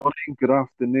Morning, good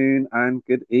afternoon, and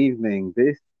good evening.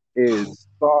 This is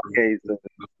Stargazers,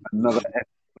 another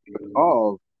episode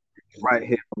of right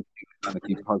here on the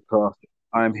Humanity Podcast.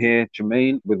 I'm here,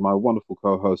 Jermaine, with my wonderful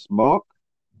co-host Mark.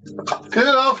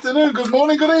 Good afternoon, good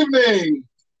morning, good evening.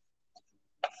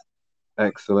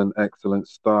 Excellent, excellent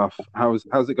stuff. How's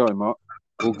it going, Mark?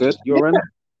 All good? Your end?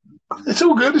 It's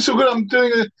all good. It's all good.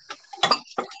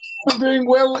 I'm doing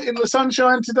well in the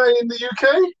sunshine today in the UK.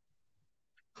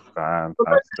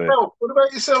 Fantastic. What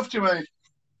about yourself, Jermaine?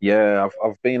 Yeah,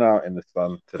 I've been out in the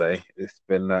sun today. It's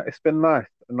been nice,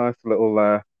 a nice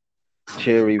little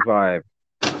cheery vibe,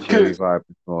 Good.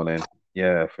 this morning.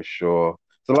 Yeah, for sure.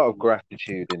 It's a lot of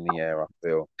gratitude in the air, I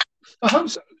feel. I hope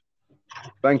so.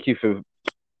 Thank you for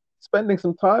spending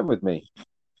some time with me.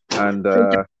 And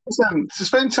Listen, to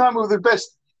spend time with the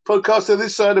best podcaster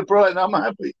this side of Brighton, I'm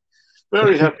happy.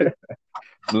 Very happy.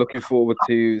 I'm looking forward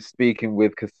to speaking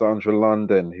with Cassandra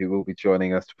London, who will be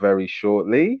joining us very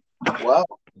shortly. Wow.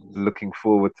 Looking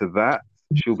forward to that.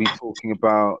 She'll be talking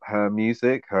about her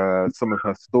music, some of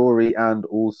her story, and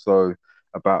also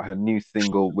about her new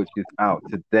single, which is out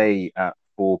today at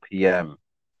 4 p.m.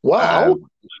 Wow.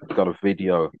 She's got a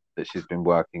video that she's been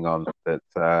working on that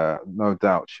no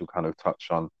doubt she'll kind of touch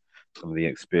on some of the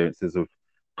experiences of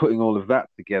putting all of that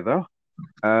together.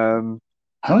 How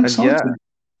And exciting.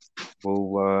 yeah,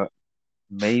 we'll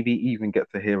maybe even get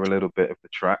to hear a little bit of the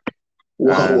track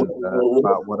Wow. and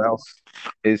about what else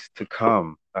is to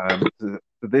come.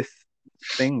 This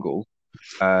single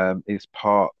is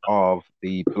part of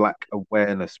the Black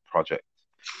Awareness Project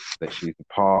that she's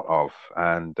a part of,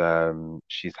 and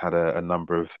she's had a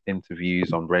number of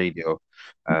interviews on radio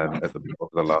over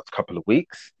the last couple of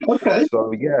weeks. Okay.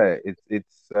 So yeah,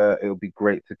 it'll be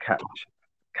great to catch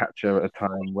her at a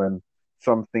time when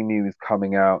something new is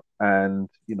coming out, and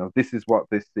this is what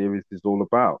this series is all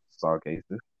about,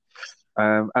 Stargazers.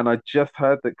 And I just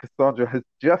heard that Cassandra has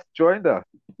just joined us.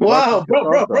 Wow,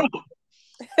 Welcome, bro.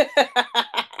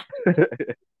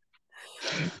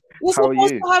 You're How are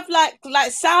supposed you? to have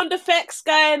like sound effects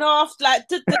going off, like,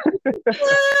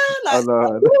 I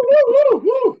know. Woo,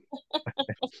 woo,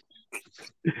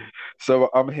 woo. So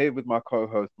I'm here with my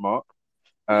co-host Mark.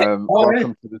 Hi.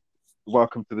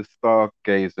 Welcome to the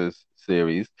Stargazers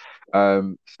series.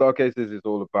 Stargazers is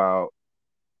all about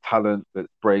talent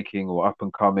that's breaking or up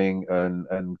and coming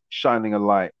and shining a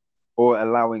light, or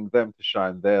allowing them to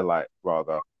shine their light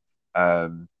rather,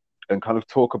 and kind of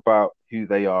talk about who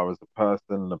they are as a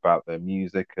person, about their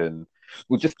music, and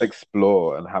we'll just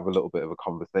explore and have a little bit of a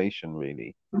conversation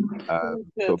really. So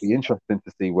it'll be interesting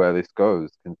to see where this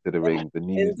goes, considering the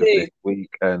news of this Indeed.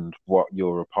 week and what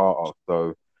you're a part of.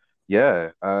 So yeah,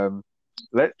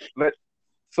 let's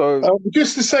so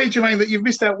Just to say, Jermaine, that you've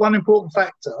missed out one important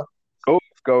factor.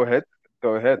 go ahead.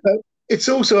 It's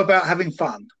also about having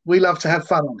fun. We love to have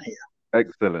fun on here.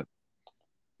 Excellent.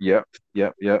 Yep.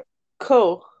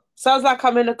 Cool. Sounds like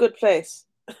I'm in a good place.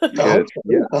 Good.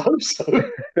 Yeah. I hope so.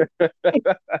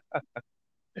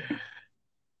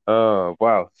 Oh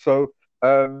wow. So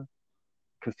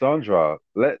Cassandra,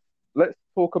 let's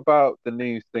talk about the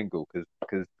new single,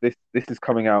 because this is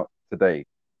coming out today,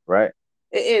 right?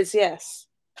 It is, yes.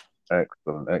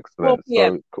 Excellent. 4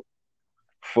 p.m. So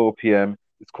 4 p.m.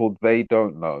 It's called They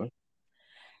Don't Know.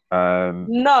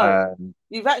 No, And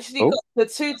you've actually oh, got the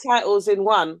two titles in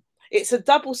one. It's a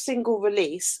double single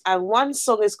release, and one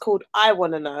song is called I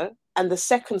Wanna Know, and the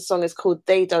second song is called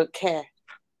They Don't Care.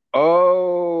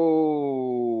 oh,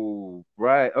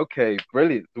 right. Okay,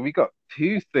 brilliant. So we got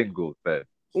two singles then.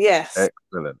 Yes.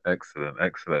 Excellent.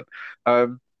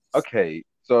 Okay,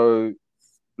 so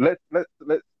let's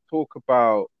talk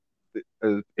about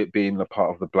it being a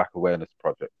part of the Black Awareness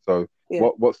Project. So Yeah.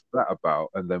 what's that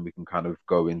about? And then we can kind of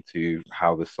go into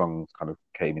how the songs kind of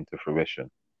came into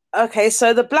fruition. Okay,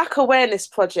 so the Black Awareness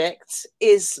Project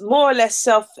is more or less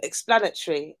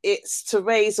self-explanatory. It's to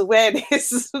raise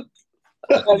awareness of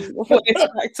what it's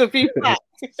like to be black.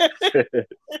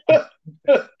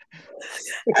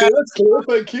 Okay, that's clear.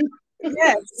 Thank you.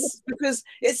 Yes, because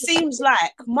it seems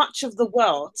like much of the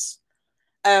world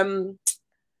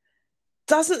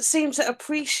doesn't seem to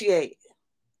appreciate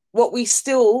what we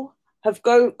still have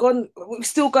we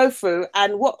still go through,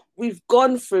 and what we've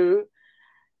gone through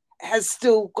has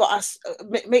still got us,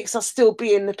 makes us still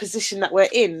be in the position that we're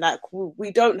in. Like, we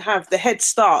don't have the head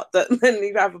start that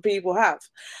many other people have.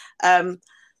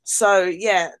 So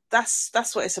yeah, that's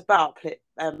what it's about,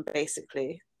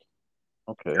 basically.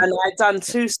 Okay. And I've done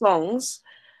two songs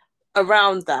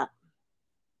around that.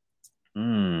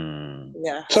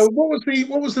 Yeah. So what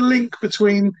was the link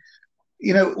between,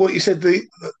 what you said, the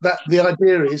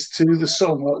idea is to the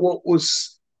song? Like, what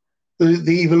was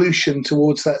the evolution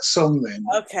towards that song then?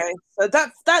 Okay, so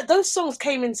that those songs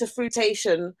came into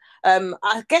fruition.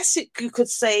 I guess you could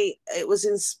say it was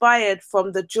inspired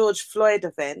from the George Floyd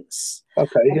events.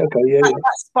 Okay, yeah.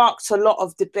 That sparked a lot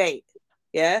of debate.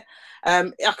 Yeah,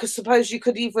 I could suppose you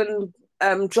could even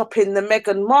drop in the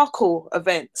Meghan Markle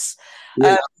events,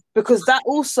 Yeah. because that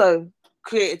also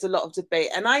created a lot of debate.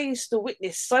 And I used to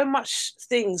witness so much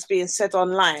things being said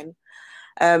online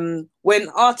when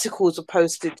articles were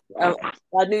posted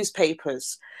by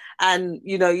newspapers, and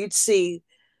you'd see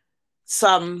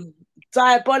some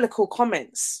diabolical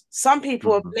comments. Some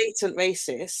people were blatant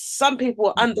racists, some people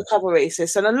were undercover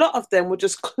racists, and a lot of them were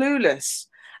just clueless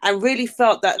and really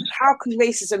felt that how can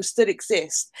racism still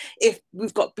exist if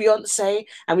we've got Beyonce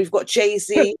and we've got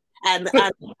Jay-Z and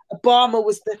Obama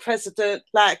was the president.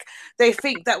 Like, they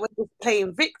think that we're just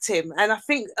playing victim, and I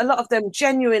think a lot of them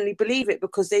genuinely believe it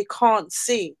because they can't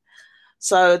see.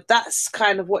 So that's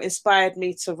kind of what inspired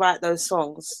me to write those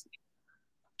songs.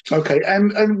 Okay,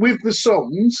 and with the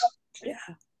songs,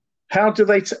 yeah, how do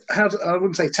they? I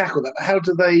wouldn't say tackle that, but how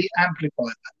do they amplify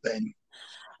that then?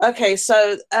 Okay,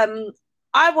 so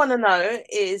I Want to Know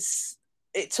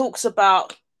it talks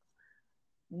about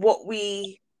what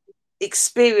we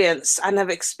experience and have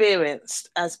experienced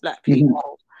as Black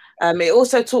people. It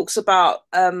also talks about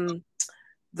the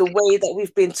way that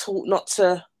we've been taught not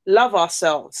to love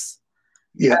ourselves.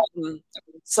 Yeah.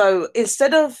 So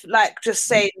instead of like just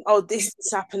saying, "Oh, this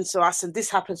happened to us and this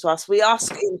happened to us," we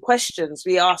ask in questions.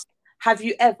 We ask, "Have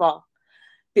you ever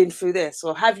been through this?"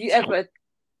 Or "Have you ever,"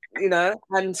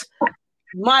 And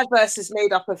my verse is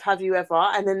made up of "Have you ever?"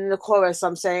 And then in the chorus,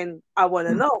 I'm saying, "I want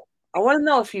to know. I want to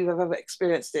know if you've ever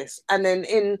experienced this." And then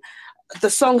in the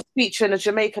song featuring a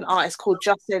Jamaican artist called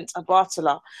Ascent,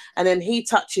 and then he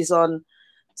touches on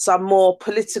some more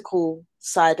political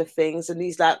side of things, and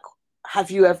he's like,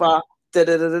 "Have you ever da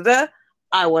da da da da?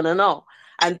 I want to know."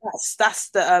 And that's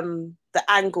the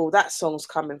angle that song's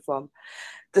coming from.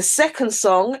 The second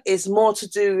song is more to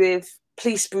do with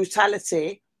police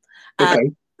brutality,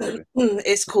 and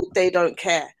it's called "They Don't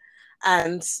Care."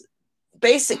 And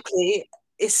basically,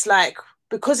 it's like,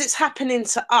 because it's happening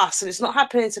to us and it's not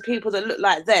happening to people that look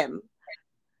like them,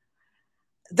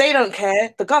 they don't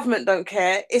care, the government don't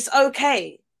care, it's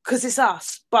okay because it's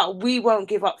us, but we won't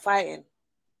give up fighting.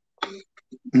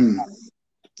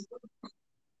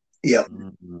 Yeah.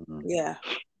 Yeah.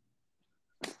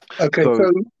 Okay,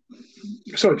 so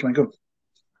sorry, can I go?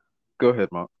 Go ahead,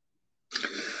 Mark.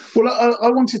 Well, I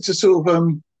wanted to sort of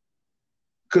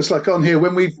because like on here,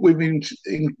 when we've been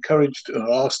encouraged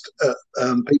or asked people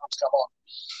to come on,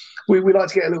 we like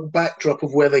to get a little backdrop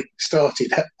of where they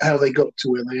started, how they got to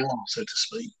where they are, so to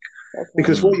speak.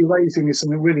 Because what you're raising is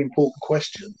some really important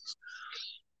questions.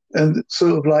 And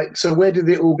sort of like, so where did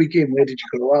it all begin? Where did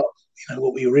you grow up?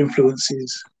 What were your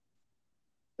influences?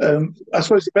 I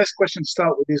suppose the best question to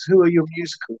start with is, who are your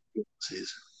musical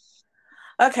influences?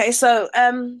 Okay, so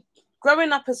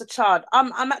growing up as a child,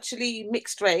 I'm actually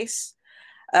mixed race.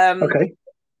 Okay.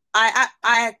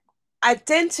 I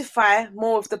identify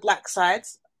more of the Black side,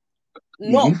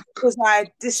 not because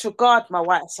I disregard my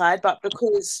white side, but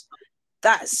because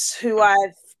that's who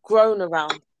I've grown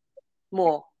around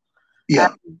more.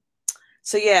 Yeah.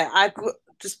 So yeah,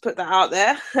 just put that out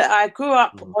there. I grew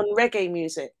up on reggae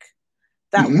music.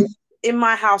 That was in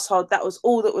my household. That was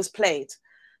all that was played.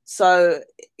 So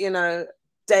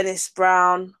Dennis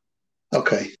Brown.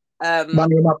 Okay.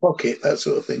 Money in My Pocket, that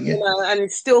sort of thing. Yeah. And he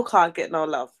still can't get no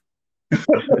love.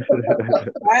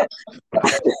 Right?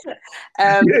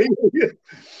 Yeah.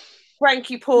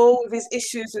 Frankie Paul with his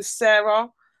issues with Sarah.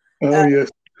 Oh yes.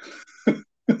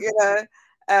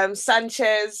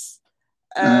 Sanchez.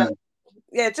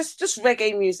 Just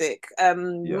reggae music.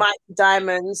 Mike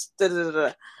Diamonds.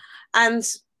 And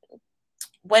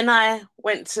when I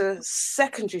went to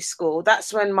secondary school,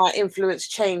 that's when my influence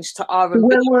changed to R&B.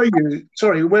 Where were you?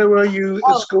 Sorry, where were you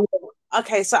at school?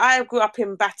 Okay, so I grew up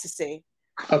in Battersea.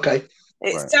 Okay.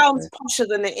 It sounds posher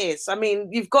than it is. I mean,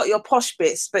 you've got your posh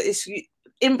bits, but it's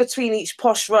in between each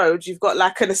posh road, you've got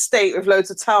like an estate with loads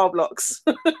of tower blocks.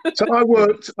 So I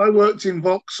worked in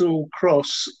Vauxhall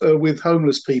Cross with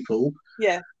homeless people.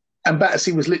 Yeah. And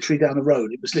Battersea was literally down the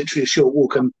road. It was literally a short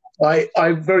walk. And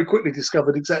I very quickly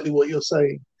discovered exactly what you're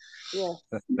saying. Yeah.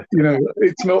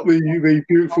 It's not the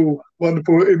beautiful,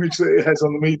 wonderful image that it has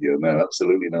on the media. No,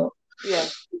 absolutely not. Yeah.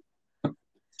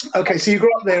 Okay, so you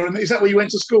grew up there, and is that where you went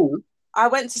to school? I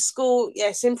went to school,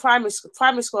 yes, in primary school.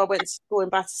 Primary school, I went to school in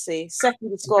Battersea.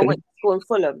 Secondary school, I went to school in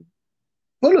Fulham.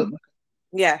 Fulham?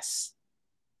 Yes.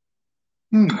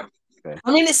 Okay.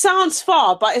 I mean, it sounds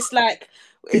far, but it's like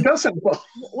It does sound fun.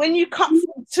 When you cut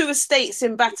through two estates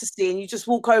in Battersea and you just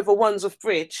walk over Wandsworth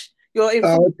Bridge, you're in.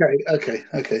 Oh, okay.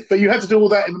 But you had to do all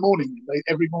that in the morning,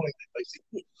 every morning,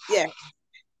 basically. Yeah.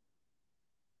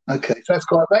 Okay, so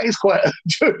that is quite a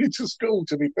journey to school,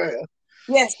 to be fair.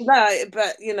 Yes, no,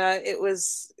 but it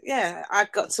was, I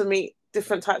got to meet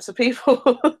different types of people.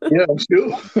 Yeah, I'm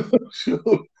sure.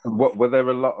 Sure. What were there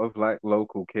a lot of like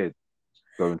local kids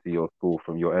going to your school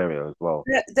from your area as well?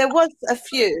 There was a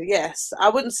few, yes. I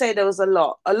wouldn't say there was a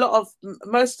lot.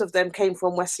 Most of them came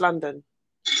from West London.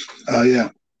 Oh, yeah.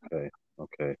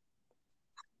 Okay.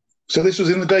 So this was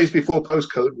in the days before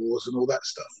postcode wars and all that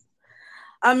stuff.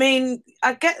 I mean,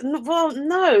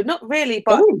 no, not really,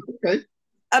 but okay.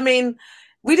 I mean,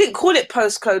 we didn't call it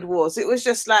postcode wars. It was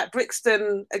just like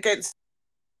Brixton against.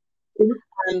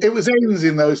 It was ends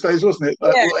in those days, wasn't it?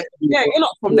 Like, you're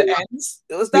not from the ends.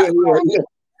 It was that.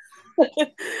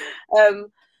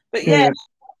 But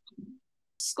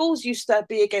schools used to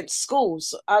be against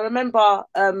schools. I remember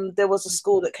there was a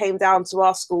school that came down to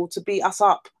our school to beat us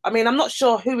up. I mean, I'm not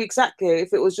sure who exactly,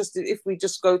 if we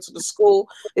just go to the school,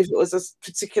 if it was a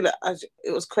particular,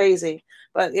 it was crazy.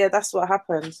 But yeah, that's what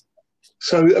happened.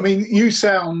 So, I mean, your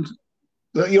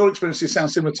experiences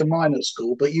sound similar to mine at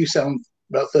school, but you sound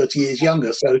about 30 years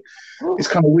younger. So it's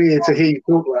kind of weird to hear you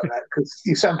talk like that, because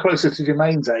you sound closer to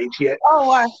Jermaine's age yet. Oh,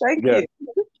 wow, thank you.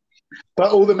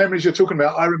 But all the memories you're talking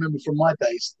about, I remember from my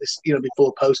days,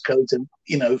 before postcodes and,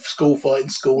 school fighting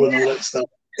school and all that stuff.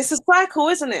 It's a cycle,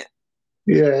 isn't it?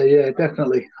 Yeah,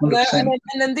 definitely. 100%. And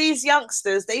then these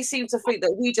youngsters, they seem to think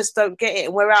that we just don't get it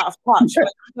and we're out of touch.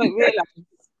 But we don't realise.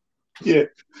 Yeah.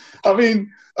 I mean,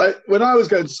 when I was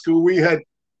going to school, we had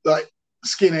like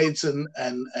skinheads and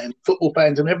football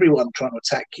fans and everyone trying to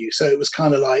attack you. So it was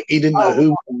kind of like you didn't know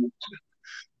who.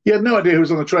 You had no idea who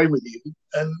was on the train with you.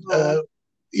 And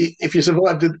if you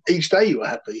survived each day, you were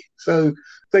happy. So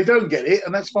they don't get it,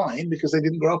 and that's fine because they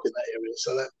didn't grow up in that area.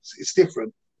 So it's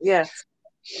different. Yeah.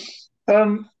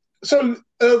 So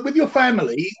with your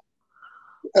family,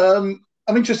 I'm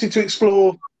interested to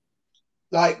explore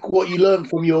like what you learned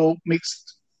from your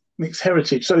mixed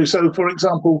heritage. So for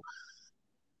example,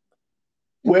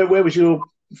 where was your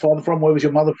father from? Where was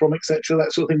your mother from, etc.?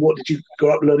 That sort of thing. What did you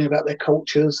grow up learning about their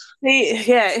cultures?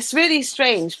 Yeah, it's really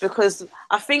strange because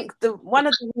I think one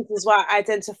of the reasons why I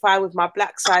identify with my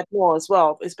black side more as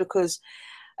well is because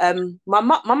my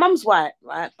mum's white,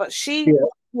 right? But she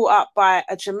was brought up by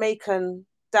a Jamaican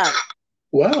dad.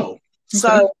 Wow. Okay.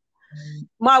 So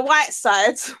my white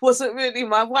side wasn't really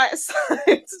my white side.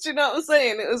 Do you know what I'm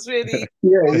saying? It was really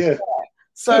yeah.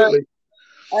 So totally.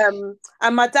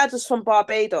 And my dad was from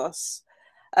Barbados.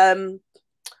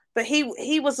 But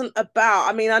he wasn't about,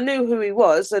 I mean, I knew who he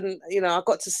was and, I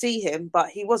got to see him, but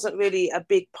he wasn't really a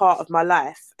big part of my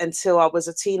life until I was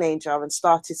a teenager and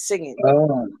started singing.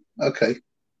 Oh, okay.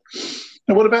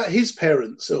 And what about his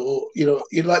parents or,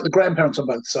 like the grandparents on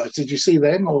both sides? Did you see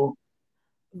them or?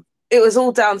 It was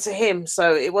all down to him,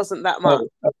 so it wasn't that much.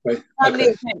 Oh, okay. Family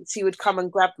events, he would come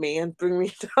and grab me and bring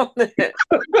me down there.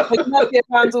 I'd not be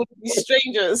around all these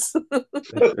strangers.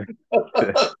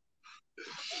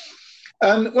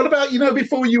 And what about,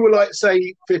 before you were like,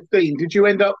 say, 15, did you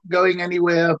end up going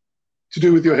anywhere to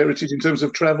do with your heritage in terms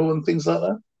of travel and things like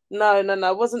that? No.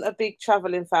 It wasn't a big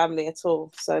traveling family at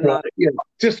all. So no. Right, yeah.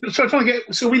 Just trying to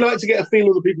get, so we like to get a feel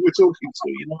of the people we're talking to,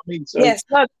 you know what I mean? So, yes,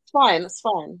 no, it's fine. It's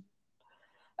fine.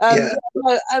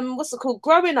 What's it called?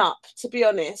 Growing up, to be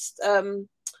honest, it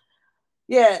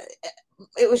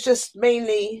was just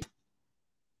mainly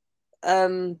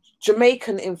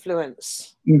Jamaican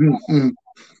influence. Mm-hmm.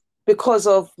 Because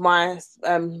of my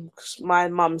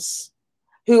mum's,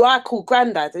 who I call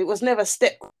granddad. It was never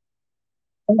step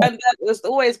granddad, it was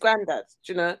always granddad,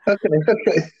 do you know? Okay.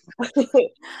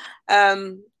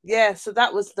 So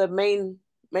that was the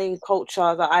main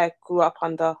culture that I grew up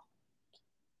under.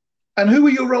 And who were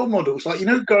your role models? Like,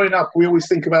 growing up, we always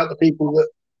think about the people that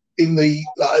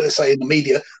let's say in the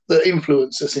media, that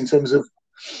influence us in terms of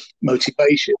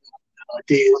motivation and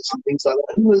ideas and things like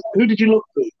that. Who did you look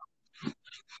to?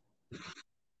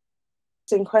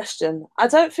 In question. I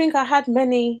don't think I had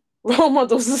many role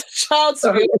models as a child.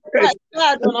 To be quite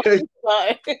sad when I think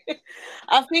about it.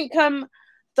 I think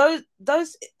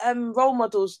those role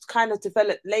models kind of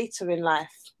developed later in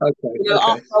life.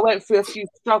 After I went through a few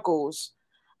struggles,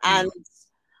 and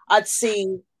I'd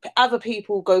see other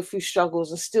people go through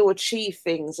struggles and still achieve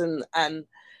things, and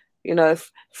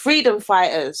freedom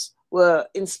fighters were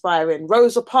inspiring.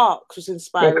 Rosa Parks was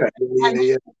inspiring.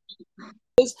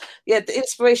 The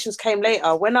inspirations came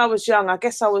later. When I was young, I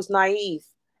guess I was naive.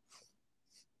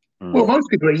 Well, most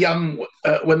people are young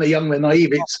when they're young. They're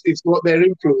naive. It's what their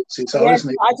influences are, Yes,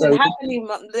 isn't it? I So, didn't have any.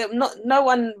 No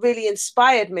one really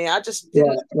inspired me. I just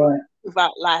didn't right. think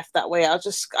about life that way. I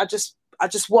just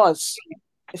was.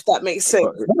 If that makes sense.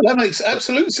 But That makes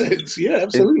absolute sense. Yeah, in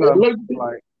absolutely. terms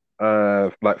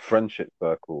of like friendship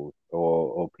circles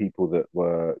or people that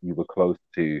you were close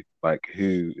to, like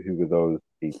who were those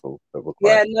people that were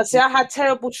quite? Yeah, no, see, I had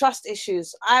terrible trust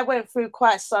issues. I went through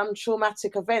quite some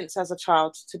traumatic events as a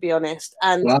child, to be honest,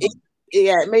 and Wow.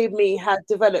 it made me have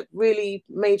developed really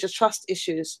major trust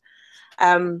issues.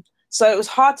 So it was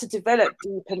hard to develop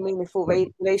deep and meaningful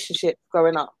relationships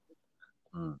growing up.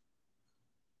 Mm.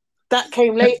 That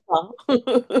came later.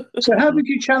 So how did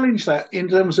you challenge that in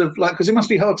terms of like, because it must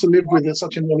be hard to live with at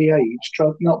such an early age,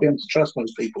 not being able to trust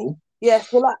most people.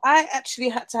 Yes, well, I actually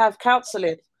had to have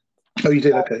counselling. Oh, you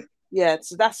did? Okay. Yeah,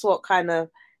 so that's what kind of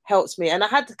helped me. And I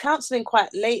had the counselling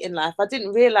quite late in life. I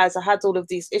didn't realise I had all of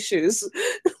these issues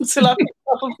until I picked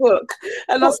up a book.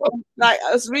 And I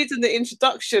was reading the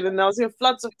introduction and I was in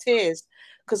floods of tears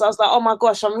because I was like, oh my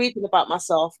gosh, I'm reading about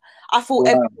myself. I thought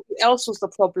everybody else was the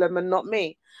problem and not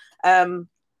me. And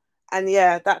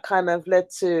yeah, that kind of led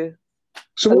to.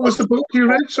 So what was the book you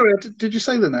read? Sorry, did you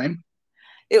say the name?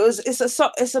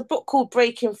 It's a book called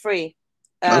Breaking Free.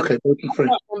 Okay, Breaking Free. I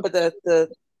can't remember the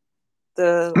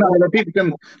No, people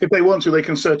can, if they want to, they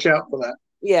can search out for that.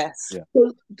 Yes. Yeah.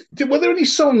 Well, were there any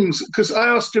songs? Because I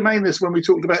asked Jermaine this when we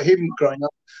talked about him growing up.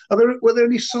 Were there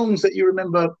any songs that you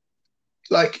remember,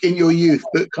 like in your youth,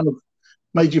 that kind of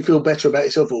made you feel better about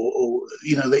yourself, or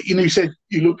that you said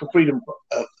you looked for freedom?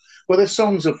 Were there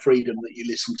songs of freedom that you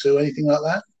listened to? Anything like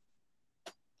that?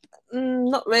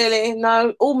 Not really.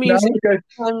 No, all music. No?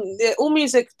 Okay. All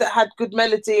music that had good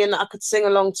melody and I could sing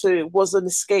along to was an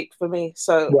escape for me.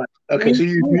 So right. Okay. So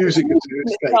you use music as an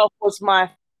escape. Itself was my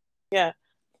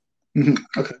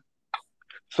Okay.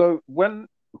 So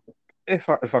if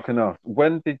I can ask,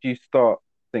 when did you start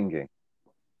singing?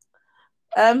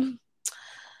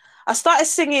 I started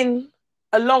singing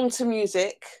along to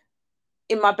music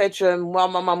in my bedroom while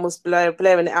my mum was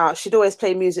blaring it out. She'd always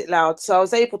play music loud, so I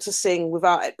was able to sing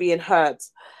without it being heard.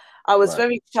 I was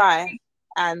very shy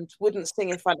and wouldn't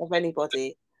sing in front of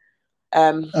anybody.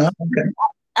 Okay.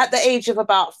 At the age of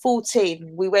about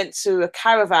 14, we went to a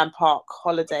caravan park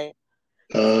holiday.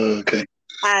 Okay.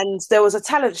 And there was a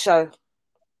talent show.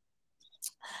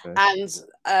 Okay. And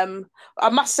I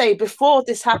must say, before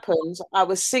this happened, I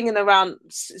was singing around,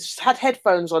 had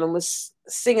headphones on and was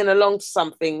singing along to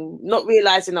something, not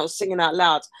realizing I was singing out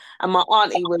loud. And my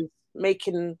auntie was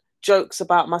making jokes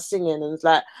about my singing and was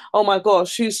like, oh my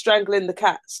gosh, who's strangling the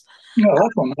cats? Oh,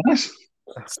 that's not nice.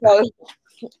 So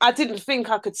I didn't think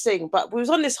I could sing, but we was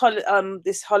on this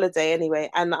holiday anyway,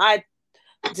 and I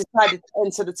decided to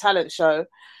enter the talent show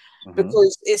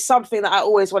because it's something that I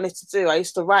always wanted to do. I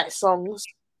used to write songs,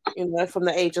 from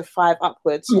the age of 5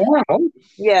 upwards. Wow.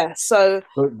 Yeah. So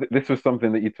this was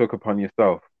something that you took upon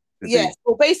yourself. Yes.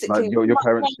 Well, basically, like your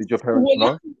parents. Did your parents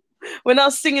know? When I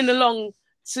was singing along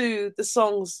to the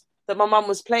songs that my mum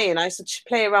was playing, I used to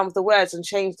play around with the words and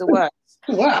change the words.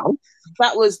 Wow.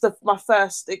 That was my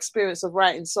first experience of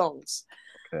writing songs.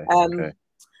 Okay. Okay.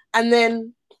 And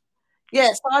then,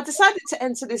 so I decided to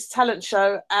enter this talent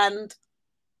show, and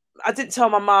I didn't tell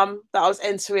my mum that I was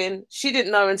entering. She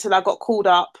didn't know until I got called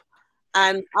up,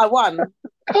 and I won.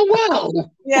 Oh, wow.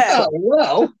 Yeah.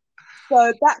 Wow.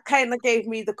 So that kind of gave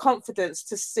me the confidence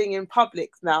to sing in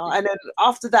public now. And then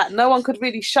after that, no one could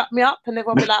really shut me up, and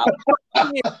everyone would be like,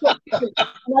 and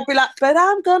I'd be like, but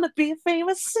I'm going to be a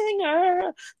famous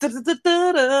singer. That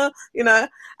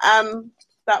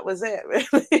was it,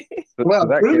 really. So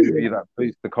that gave you that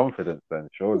boost of confidence then,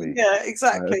 surely. Yeah,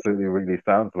 exactly. That's what it really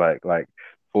sounds like. Like,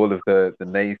 all of the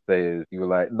naysayers, you were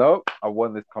like, nope, I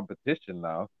won this competition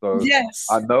now. So yes.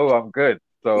 I know I'm good.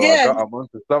 So I'm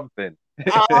onto something.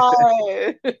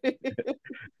 Jermaine,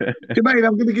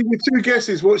 I'm going to give you 2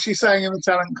 guesses what she sang in the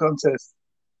talent contest.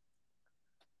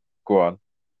 Go on.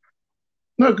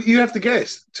 No, you have to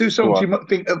guess 2 songs you might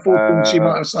think at 14 she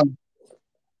might have sung.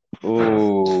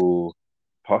 Oh,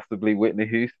 possibly Whitney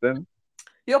Houston.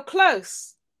 You're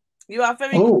close. You are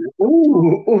very close.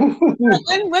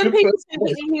 When people say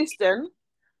Whitney Houston,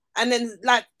 and then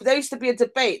there used to be a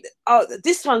debate. Oh,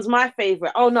 this one's my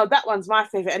favorite. Oh no, that one's my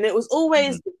favorite. And it was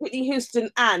always Whitney Houston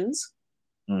and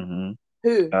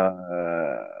who?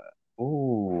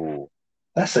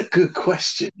 That's a good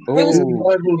question.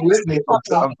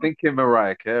 I'm thinking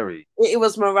Mariah Carey. It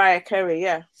was Mariah Carey,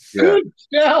 yeah. Good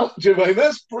shout, Jermaine.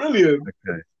 That's brilliant.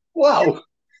 Okay. Wow.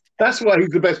 That's why he's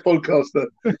the best podcaster.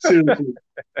 Seriously.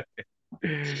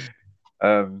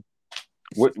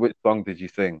 Which song did you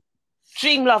sing?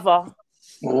 Dream Lover.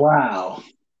 Wow.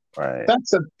 Right.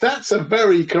 That's a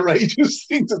very courageous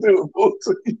thing to do at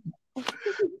 14.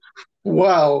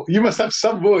 Wow. You must have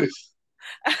some voice.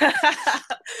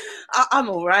 I'm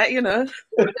all right, you know.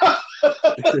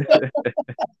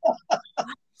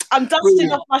 I'm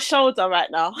dusting off my shoulder right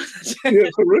now. Yeah,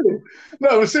 for real.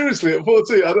 No, but seriously, at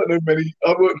 14, I don't know many.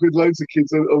 I worked with loads of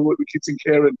kids. I worked with kids in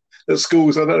care and at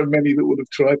schools. I don't know many that would have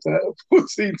tried that at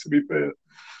 14, to be fair.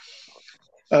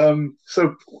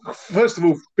 So, first of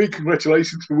all, big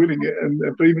congratulations for winning it and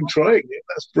for even trying it.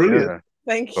 That's brilliant. Yeah,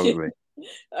 Thank totally. you.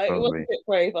 It was a bit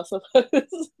brave, I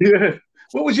suppose. Yeah.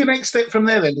 What was your next step from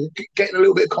there then? Getting a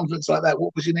little bit of confidence like that,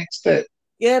 what was your next step?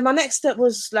 Yeah, my next step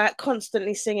was like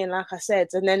constantly singing, like I said.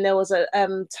 And then there was a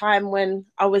time when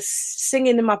I was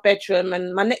singing in my bedroom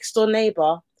and my next door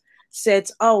neighbor said,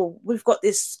 "Oh, we've got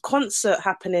this concert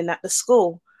happening at the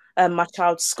school, my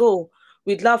child's school.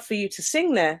 We'd love for you to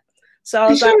sing there." So I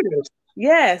was like,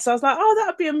 yeah. So I was like, "Oh, that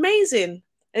would be amazing."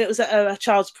 And it was at a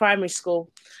child's primary school.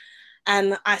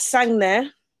 And I sang there.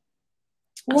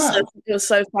 Wow. So it was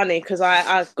so funny because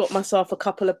I got myself a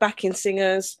couple of backing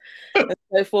singers and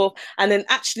so forth. And then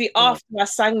actually after I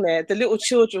sang there, the little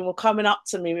children were coming up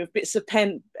to me with bits of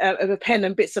pen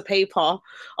and bits of paper,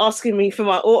 asking me for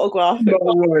my autograph. No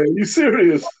way, are you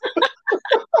serious?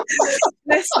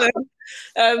 Listen,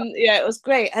 yeah, it was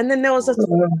great. And then there was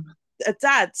a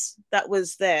dad that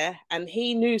was there, and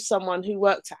he knew someone who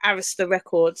worked at Arista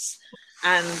Records,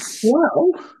 and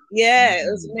wow, yeah,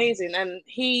 it was amazing. And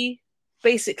he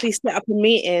basically set up a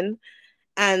meeting,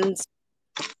 and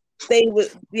they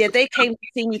came to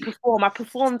see me perform. I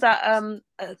performed at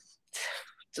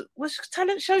what's a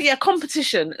talent show? Yeah,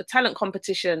 a talent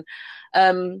competition.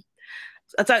 I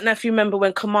don't know if you remember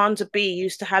when Commander B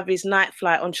used to have his night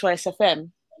flight on Choice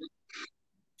FM.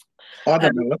 I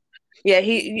don't know. Yeah,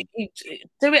 he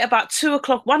do it about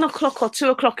 1 o'clock or 2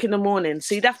 o'clock in the morning.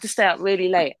 So you'd have to stay up really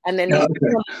late, and then on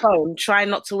the phone, try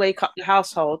not to wake up the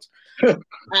household.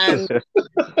 And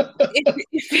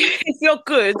if you're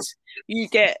good, you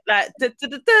get like da, da,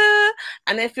 da, da,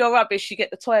 and if you're rubbish, you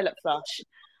get the toilet flush.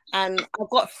 And I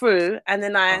got through, and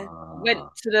then I went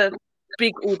to the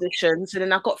big auditions, and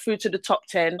then I got through to the top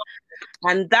 10,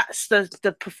 and that's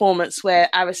the performance where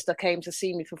Arista came to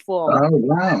see me perform. Oh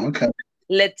wow, okay.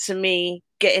 Led to me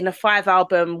getting a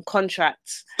 5-album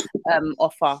contract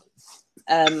offer.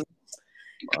 Wow.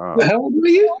 How old were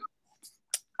you?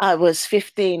 I was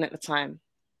 15 at the time.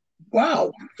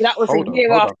 Wow. That was a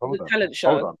year after the talent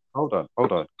show. Hold on.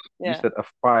 Yeah. You said a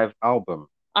 5-album.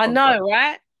 I know,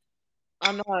 right?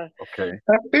 I know. Okay.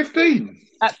 At 15?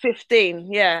 At 15,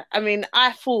 yeah. I mean,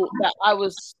 I thought that I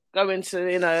was going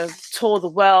to, tour the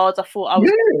world. I thought I was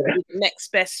going to do the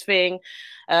next best thing.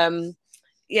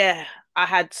 Yeah, I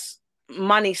had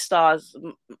money signs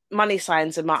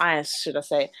in my eyes, should I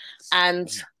say. And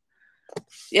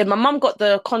yeah, my mum got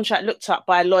the contract looked up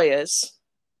by lawyers,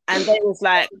 and they was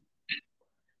like,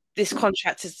 this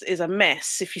contract is a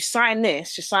mess. If you sign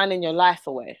this, you're signing your life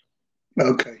away.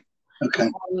 Okay.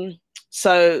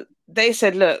 So they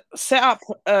said, look, set up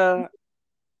a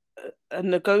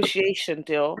negotiation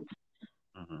deal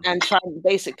and try and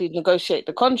basically negotiate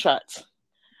the contract.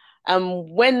 And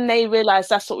when they realized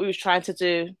that's what we was trying to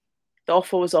do, the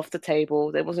offer was off the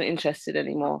table. They wasn't interested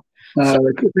anymore.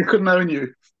 They couldn't own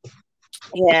you.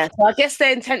 Yeah, so I guess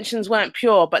their intentions weren't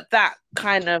pure, but that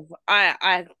kind of,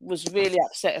 I was really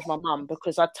upset with my mum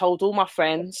because I told all my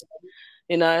friends,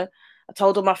 I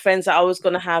told all my friends that I was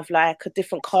going to have like a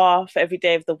different car for every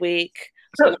day of the week.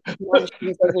 Every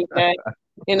day.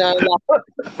 I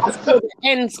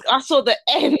saw the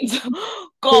end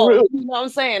goal. You know what I'm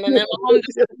saying? And then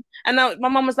my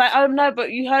mum was like, "Oh no,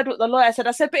 but you heard what the lawyer said."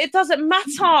 I said, "But it doesn't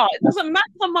matter. It doesn't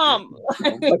matter, mum."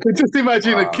 I can just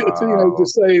imagine a teenager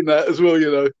saying that as well.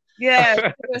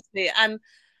 Yeah, seriously. And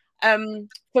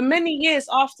for many years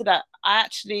after that, I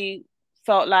actually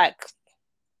felt like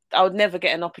I would never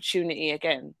get an opportunity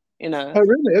again. Oh,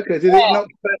 really? Okay. Did it knock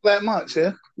back that much?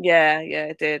 Yeah. Yeah,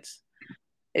 it did.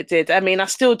 It did. I mean, I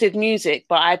still did music,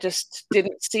 but I just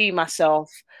didn't see myself.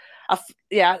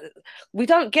 We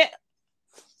don't get,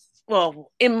 well,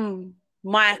 in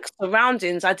my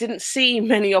surroundings, I didn't see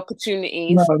many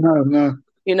opportunities. No.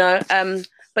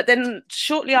 But then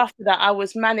shortly after that, I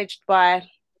was managed by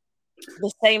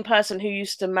the same person who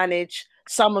used to manage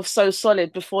some of So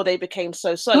Solid before they became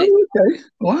So Solid. Oh, okay.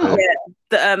 Wow. Yeah.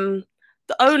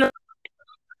 The owner,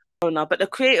 but the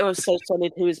creator of So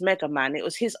Solid, who is Mega Man, it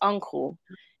was his uncle,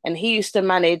 and he used to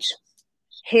manage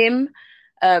him,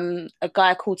 a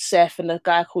guy called Seth, and a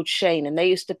guy called Shane, and they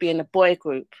used to be in a boy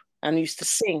group and used to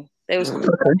sing. They was called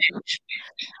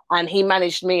and he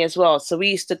managed me as well. So we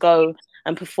used to go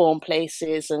and perform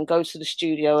places and go to the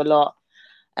studio a lot.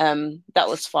 That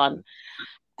was fun.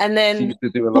 And So you then, used to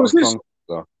do a lot Was of this? songs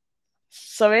together.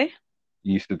 sorry?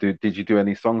 You used to do. Did you do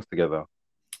any songs together?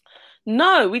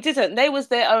 No, we didn't. They was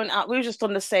their own out. We were just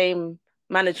on the same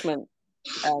management.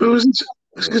 But Um, was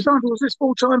this, Cassandra, was this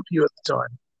full time for you at the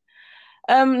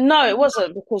time? no, it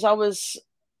wasn't, because I was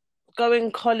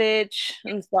going college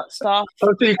and that stuff.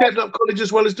 Oh, so you kept up college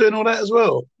as well as doing all that as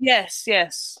well? Yes,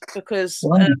 because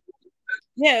Wow.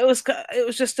 yeah, it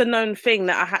was just a known thing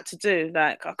that I had to do.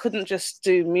 Like, I couldn't just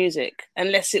do music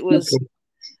unless it was Okay.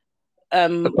 A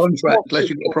more contract, unless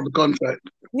you got a fruitful. proper contract.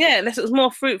 Yeah, unless it was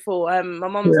more fruitful. My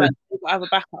mum was Yeah. like, "You've got to have a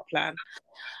backup plan."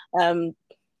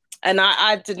 And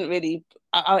I didn't really,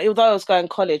 although I was going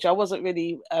college, I wasn't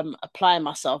really applying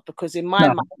myself, because in my No.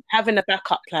 mind, having a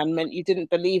backup plan meant you didn't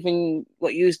believe in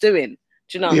what you was doing.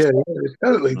 Do you know what I'm Yeah, saying? yeah,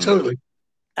 totally,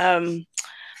 totally.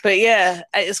 But yeah,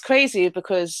 it's crazy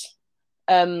because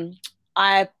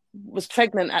I was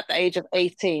pregnant at the age of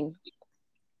 18.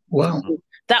 Wow.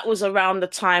 That was around the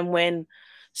time when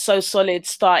So Solid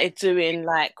started doing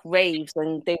like raves,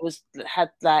 and they had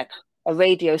like a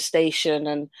radio station,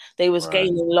 and they was Right.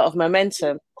 gaining a lot of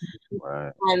momentum.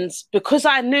 Right. And because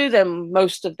I knew them,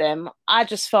 most of them, I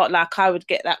just felt like I would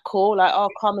get that call, like, "Oh,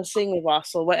 come and sing with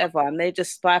us," or whatever, and they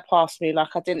just bypassed me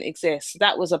like I didn't exist.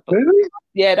 That was Really?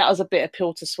 that was a bitter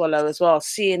pill to swallow as well.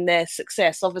 Seeing their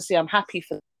success, obviously, I'm happy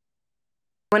for them.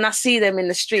 When I see them in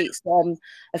the streets,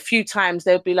 a few times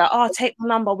they'll be like, "Oh, take my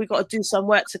number. We got to do some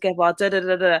work together." Da, da,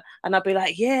 da, da. And I'll be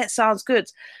like, "Yeah, it sounds good,"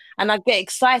 and I'd get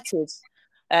excited.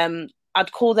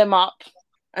 I'd call them up,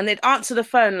 and they'd answer the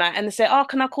phone, like, and they say, "Oh,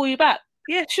 can I call you back?"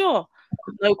 "Yeah, sure."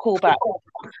 No call back.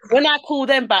 When I call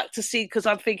them back to see, because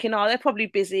I'm thinking, "Oh, they're probably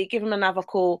busy. Give them another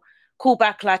call." Call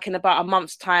back like in about a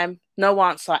month's time. No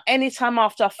answer. Anytime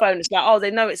after I phone, it's like, "Oh,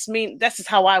 they know it's me." This is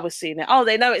how I was seeing it. "Oh,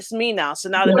 they know it's me now, so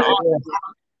now they're not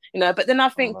answering." But then I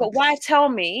think, but why tell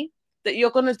me that you're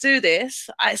gonna do this?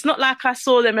 It's not like I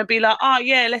saw them and be like, "Oh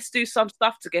yeah, let's do some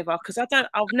stuff together," because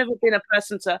I've never been a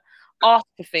person to ask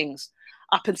for things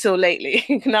up until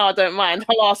lately. Now I don't mind.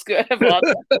 I'll ask whoever.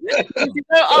 If you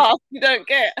don't ask, you don't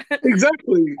get.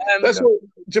 Exactly. That's what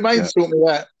Jermaine taught me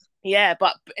that. Yeah,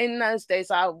 but in those days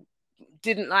I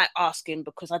didn't like asking,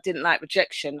 because I didn't like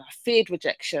rejection. I feared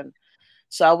rejection,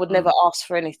 so I would never ask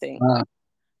for anything.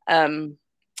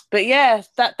 But yeah,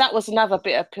 that was another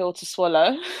bitter pill to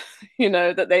swallow.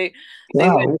 That they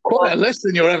Wow, quite a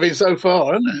lesson you're having so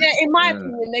far, isn't it? Yeah, in my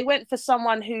opinion, they went for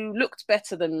someone who looked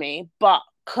better than me but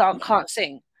can't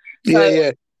sing. So,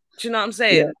 Yeah. do you know what I'm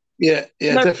saying? Yeah,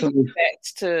 No definitely.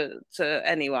 respect to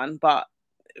anyone, but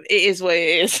it is what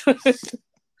it is.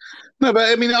 No, but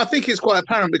I mean, I think it's quite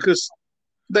apparent, because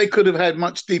they could have had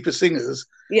much deeper singers.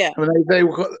 Yeah. I mean, they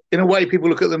were, in a way, people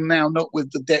look at them now not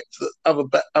with the depth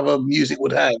that other music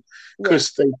would have,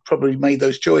 because they probably made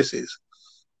those choices.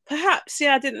 Perhaps,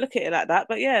 yeah, I didn't look at it like that,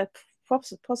 but yeah,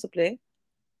 possibly.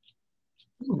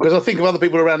 Because I think of other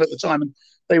people around at the time, and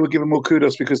they were given more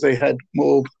kudos because they had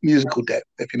more musical depth,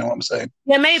 if you know what I'm saying.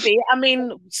 Yeah, maybe. I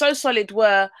mean, So Solid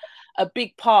were a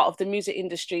big part of the music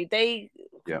industry.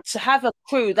 To have a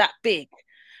crew that big,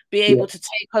 be able to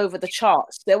take over the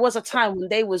charts. There was a time when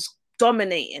they was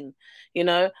dominating,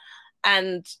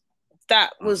 and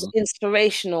that was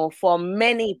inspirational for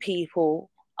many people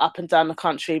up and down the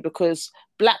country, because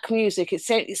black music,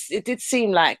 it did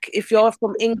seem like if you're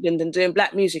from England and doing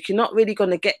black music, you're not really going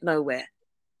to get nowhere.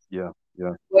 Yeah.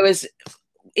 Whereas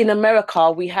in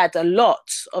America, we had a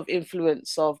lot of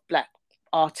influence of black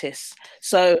artists.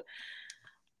 So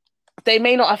they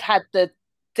may not have had the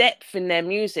depth in their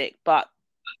music, but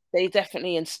they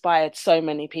definitely inspired so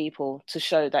many people to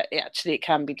show that it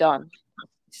can be done.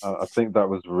 I think that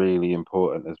was really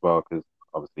important as well, because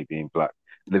obviously being black,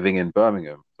 living in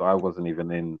Birmingham, so I wasn't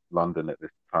even in London at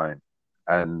this time.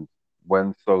 And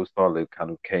when So Solid kind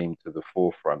of came to the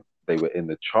forefront, they were in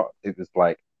the chart. It was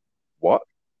like, what?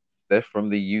 They're from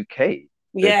the UK.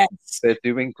 Yes. They're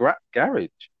doing garage.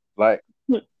 Like,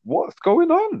 what's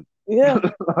going on? Yeah.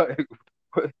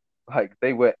 like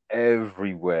they were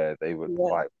everywhere. They were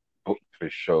like booked for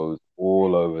shows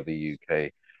all over the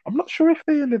UK. I'm not sure if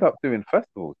they ended up doing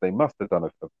festivals. They must have done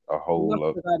a whole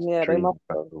of streaming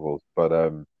festivals. But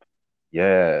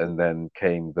and then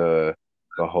came the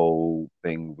whole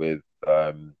thing with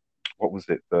what was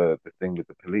it? The thing with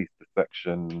the police, the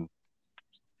section.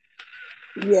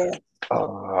 Yeah.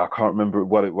 Oh, I can't remember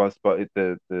what it was, but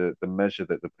the measure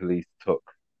that the police took,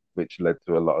 which led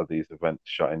to a lot of these events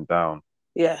shutting down.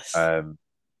 Yes.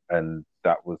 And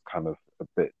that was kind of a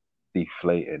bit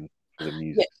deflating for the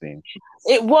music scene.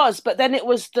 It was, but then it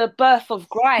was the birth of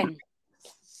grime.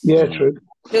 Yeah, true.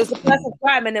 It was the birth of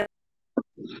grime, and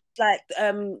like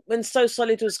when So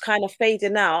Solid was kind of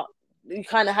fading out, you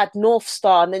kind of had North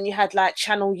Star, and then you had like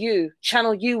Channel U.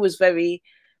 Channel U was very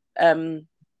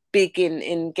big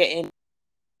in getting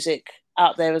music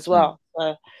out there as Mm. well.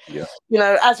 So, Yeah. you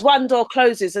know, as one door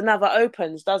closes, another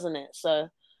opens, doesn't it? So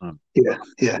Yeah.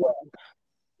 Yeah,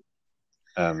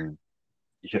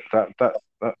 that's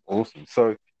awesome.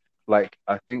 So, like,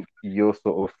 I think you're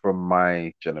sort of from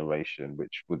my generation,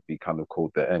 which would be kind of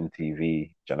called the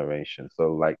MTV generation.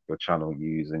 So, like, your Channel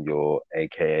U's and your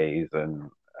AKAs, and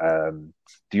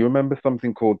do you remember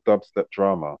something called dubstep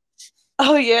drama?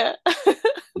 oh yeah.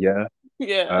 Yeah.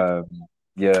 Yeah. Um,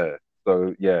 yeah.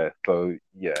 So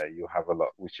you have a lot.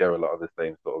 We share a lot of the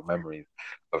same sort of memories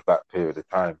of that period of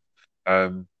time.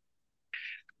 Um,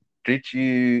 did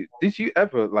you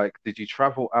ever like did you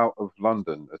travel out of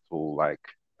London at all, like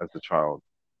as a child?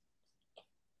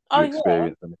 Do Oh you yeah.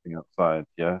 experience anything outside?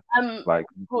 Yeah. Um Like,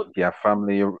 do good. you have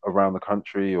family around the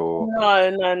country or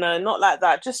No, not like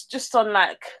that. Just on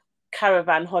like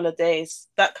caravan holidays,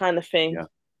 that kind of thing. yeah,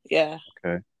 Yeah.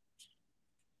 okay.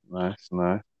 Nice,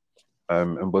 nice.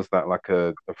 And was that like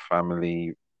a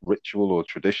family ritual or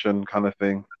tradition kind of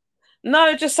thing?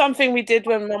 No, just something we did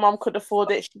when my mum could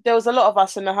afford it. There was a lot of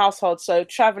us in the household, so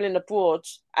traveling abroad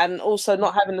and also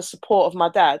not having the support of my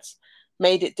dad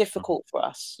made it Mhm, difficult for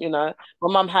us. You know,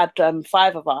 my mum had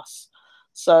five of us,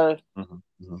 so mhm,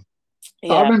 mhm. I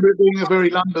yeah. remember it being a very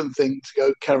London thing to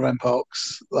go caravan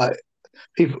parks. Like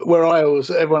people, where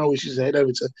everyone always used to head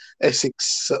over to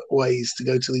Essex ways to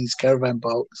go to these caravan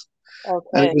parks,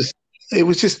 and Okay. it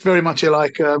was just very much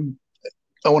like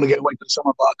I want to get away from the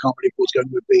summer, but I can't really afford to go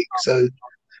anywhere big. So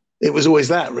it was always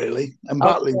that really, and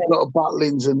Butlins, Okay. a lot of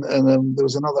Butlins, and there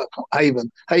was another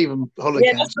Haven holiday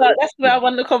Yeah, camps. that's where I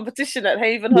won the competition at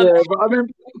Haven Holiday. Yeah, but I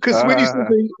remember because Ah,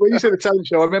 when you said a talent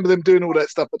show, I remember them doing all that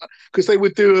stuff because they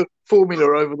would do a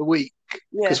formula over the week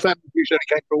because Yes, family usually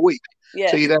only came for a week, so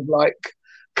yes, you'd have like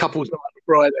couples night on a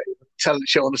Friday, talent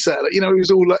show on a Saturday. You know, it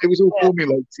was all yes,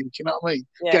 formulated. You know what I mean?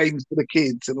 yes, Games for the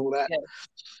kids and all that. yes.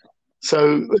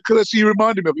 So because you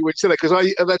reminded me of me when you said that because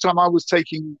I at that time I was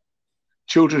taking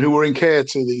children who were in care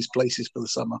to these places for the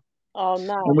summer, Oh,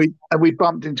 and nice. we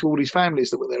bumped into all these families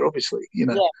that were there. Obviously, you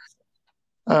know. Yeah.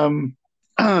 Um,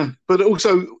 but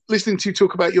also listening to you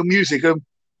talk about your music,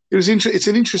 it's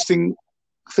an interesting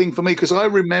thing for me because I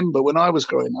remember when I was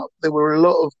growing up, there were a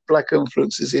lot of black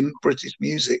influences in British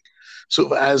music,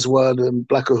 sort of Aswad and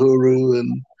Black Uhuru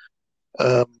and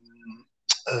um,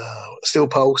 Steel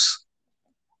Pulse.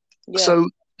 Yeah, So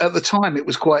at the time, it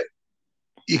was quite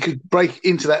you could break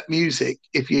into that music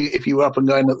if you were up and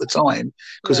going at the time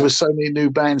because there yeah, was so many new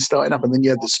bands starting up and then you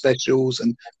had the specials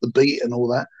and the beat and all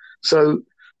that, so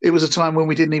it was a time when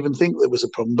we didn't even think there was a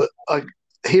problem, but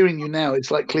hearing you now, it's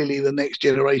like clearly the next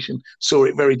generation saw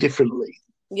it very differently.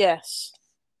 yes.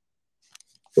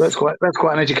 So that's quite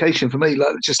an education for me,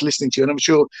 like just listening to you, and I'm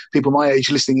sure people my age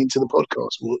listening into the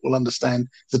podcast will understand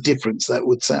the difference that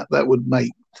would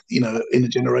make, in a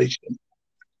generation.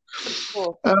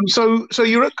 Cool. So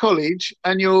you're at college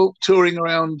and you're touring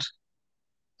around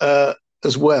uh,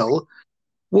 as well.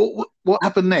 What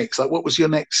happened next? Like, what was your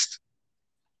next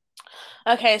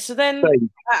Okay, so then stage?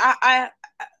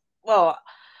 well,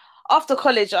 after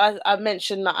college, I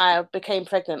mentioned that I became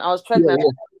pregnant. I was Yeah, pregnant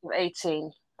yeah. at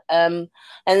 18. And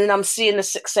then I'm seeing the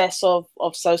success of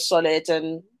So Solid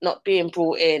and not being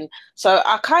brought in. So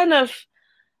I kind of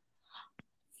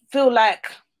feel like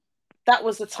that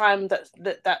was the time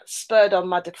that spurred on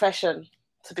my depression,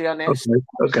 to be honest.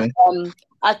 Okay, okay. Um,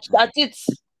 I did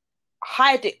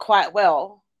hide it quite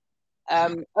well.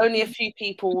 Only a few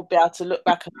people will be able to look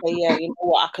back and say, yeah, you know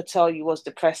what, I could tell you was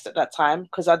depressed at that time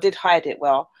because I did hide it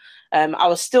well. I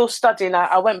was still studying.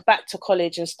 I went back to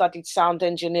college and studied sound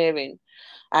engineering,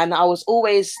 and I was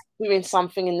always doing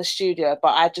something in the studio,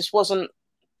 but I just wasn't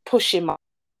pushing my.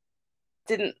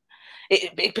 Didn't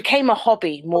it became a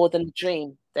hobby more than a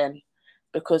dream then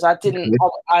because I didn't.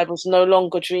 Okay. I was no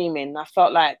longer dreaming. I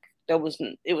felt like it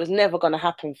was never going to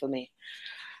happen for me.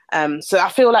 So I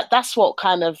feel like that's what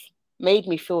kind of made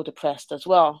me feel depressed as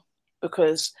well.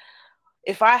 Because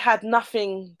if I had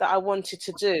nothing that I wanted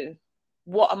to do,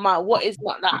 what is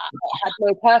not that I had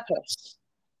no purpose?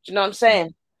 Do you know what I'm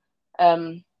saying?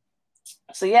 Um,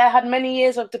 so yeah, I had many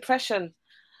years of depression,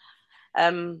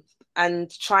 um,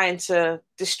 and trying to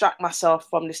distract myself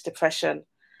from this depression.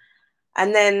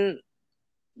 And then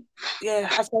yeah,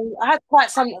 I had quite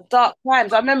some dark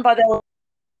times. I remember there was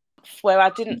where I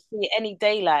didn't see any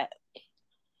daylight,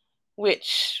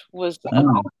 which was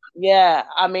Wow. yeah.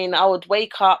 I mean, I would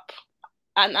wake up,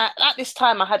 and at this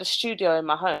time, I had a studio in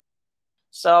my home,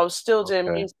 so I was still doing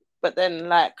okay. music. But then,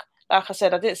 like I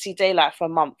said, I didn't see daylight for a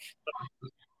month,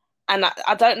 And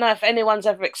I don't know if anyone's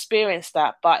ever experienced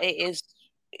that, but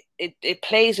it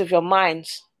plays with your mind.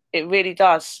 It really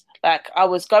does. Like, I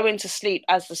was going to sleep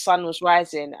as the sun was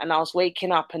rising, and I was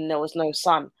waking up and there was no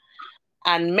sun.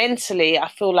 And mentally, I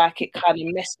feel like it kind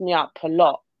of messed me up a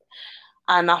lot.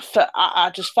 And I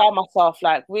just found myself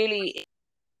like really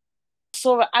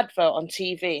saw an advert on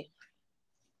TV,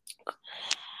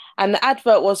 and the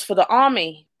advert was for the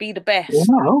army, be the best.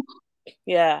 Wow.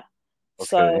 Yeah. Okay.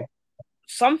 So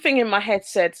something in my head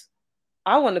said,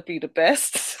 I want to be the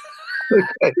best.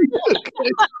 Okay.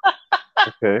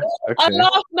 Okay. I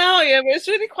laugh now, yeah, but it's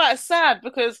really quite sad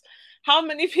because how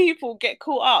many people get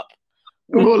caught up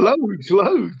with, Well, loads. you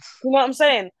know what I'm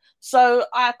saying? So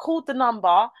I called the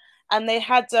number and they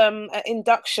had an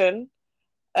induction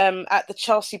at the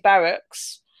Chelsea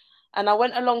barracks, and I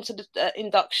went along to the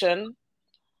induction,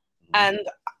 and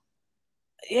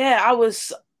yeah, I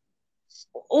was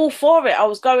all for it. I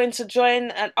was going to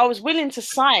join, and I was willing to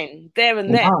sign there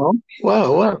and then.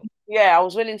 Wow. Yeah, I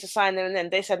was willing to sign there and then.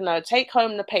 They said, no, take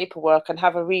home the paperwork and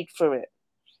have a read through it.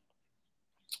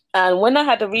 And when I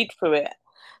had a read through it,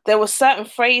 there were certain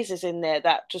phrases in there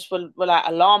that just were like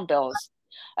alarm bells.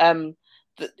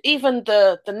 Even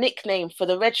the nickname for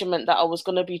the regiment that I was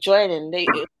going to be joining, it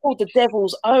was called the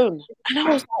Devil's Own. And I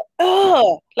was like,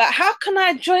 oh, like, how can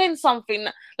I join something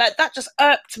like that? Just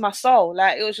irked my soul.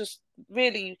 Like, it was just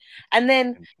really. And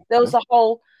then there was a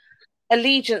whole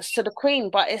allegiance to the Queen,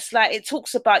 but it's like it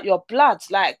talks about your blood,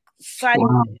 like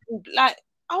like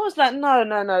I was like,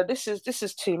 no, this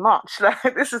is too much.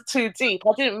 Like, this is too deep.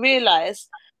 I didn't realize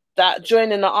that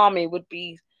joining the army would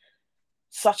be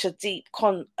such a deep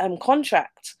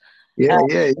contract.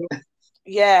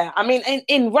 Yeah. I mean,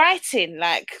 in writing,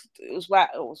 like it was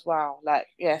wow. Like,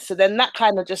 yeah. So then that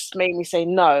kind of just made me say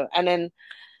no, and then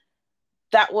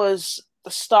that was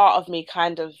the start of me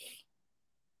kind of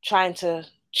trying to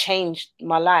change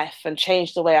my life and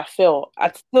change the way I feel.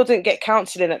 I still didn't get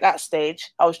counselling at that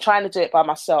stage. I was trying to do it by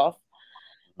myself.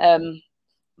 But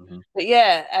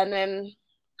yeah, and then.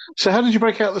 So how did you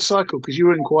break out of the cycle? Because you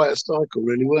were in quite a cycle,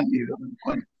 really, weren't you?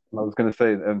 I was going to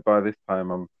say, and by this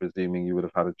time, I'm presuming you would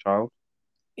have had a child.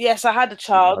 Yes, I had a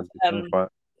child.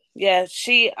 Yeah,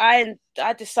 I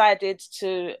decided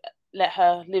to let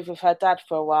her live with her dad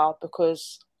for a while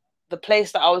because the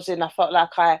place that I was in, I felt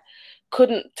like I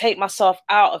couldn't take myself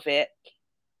out of it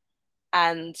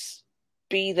and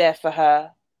be there for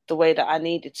her the way that I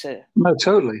needed to. No,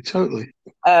 totally.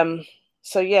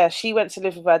 So yeah, she went to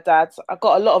live with her dad. I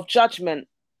got a lot of judgment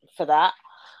for that.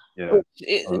 Yeah,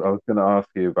 I was going to ask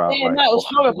you about. Yeah, no, it was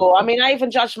horrible. I mean, I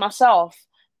even judged myself,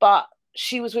 but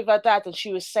she was with her dad and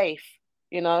she was safe.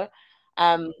 You know,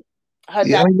 her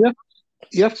dad.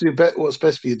 You have to do what's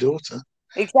best for your daughter.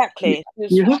 Exactly.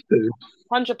 You have to.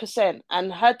 100%.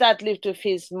 And her dad lived with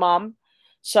his mum,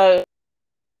 so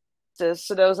there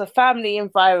was a family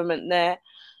environment there,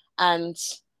 and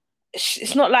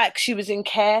it's not like she was in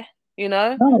care, you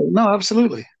know. No,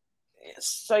 absolutely.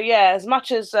 So yeah, as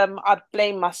much as I'd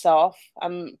blame myself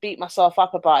and beat myself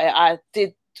up about it, I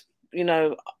did, you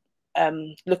know,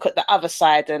 look at the other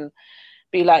side and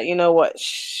be like, you know what,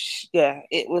 yeah,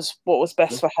 it was what was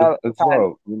best for her as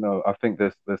well. You know, I think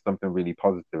there's something really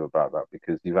positive about that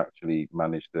because you've actually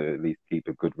managed to at least keep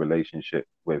a good relationship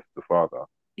with the father.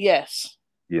 Yes.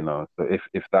 You know, so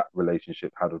if that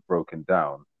relationship had have broken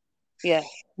down, yeah,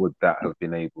 would that have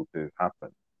been able to happen?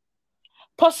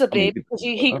 Possibly, because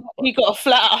he got a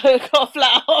flat out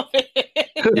of it.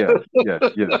 Yeah.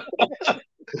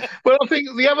 Well, I think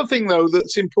the other thing though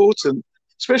that's important,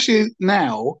 especially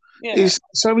now, is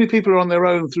so many people are on their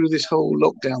own through this whole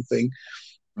lockdown thing.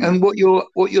 And what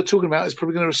you're talking about is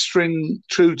probably going to string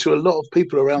true to a lot of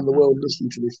people around the world listening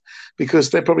to this, because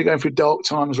they're probably going through dark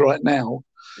times right now,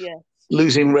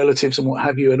 losing relatives and what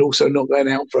have you, and also not going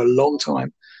out for a long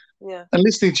time. Yeah. And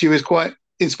listening to you is quite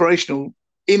inspirational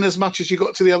in as much as you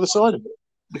got to the other side of it,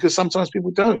 because sometimes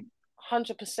people don't.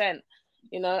 100%,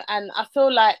 you know, and I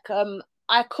feel like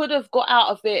I could have got out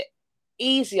of it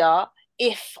easier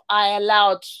if I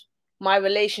allowed my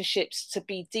relationships to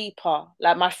be deeper,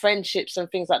 like my friendships and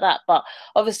things like that. But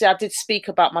obviously I did speak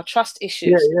about my trust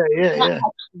issues. Yeah.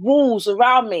 Walls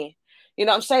around me. You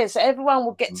know what I'm saying? So everyone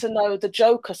will get to know the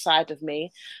Joker side of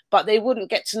me, but they wouldn't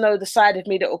get to know the side of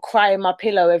me that will cry in my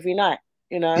pillow every night,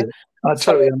 you know? Yeah, I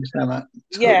totally understand that.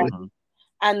 Totally. Yeah.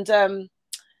 And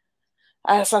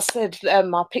as I said,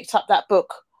 I picked up that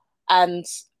book and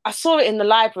I saw it in the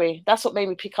library. That's what made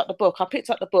me pick up the book. I picked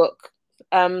up the book,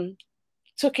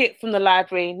 took it from the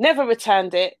library, never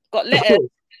returned it, got letters,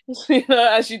 you know,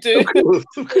 as you do. Of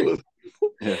course.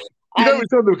 Yeah. You don't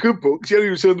return the good books, you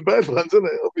only return the bad ones, isn't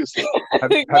it? Obviously.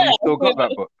 Have you still got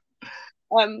that book?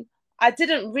 I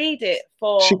didn't read it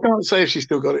She for. can't say if she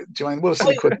still got it, Joanne. What a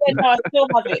silly question. Yeah, no, I still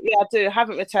have it. Yeah, I do. I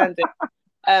haven't returned it.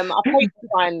 I paid the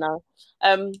fine now.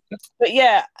 But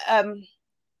yeah,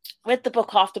 read the book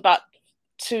after about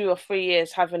 2 or 3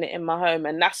 years having it in my home,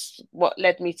 and that's what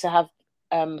led me to have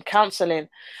counselling.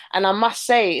 And I must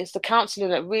say, it's the counselling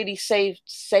that really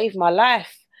saved my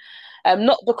life.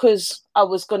 Not because I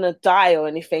was gonna die or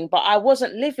anything, but I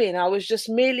wasn't living. I was just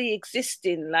merely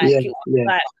existing. Like Yeah, it was yeah.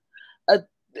 like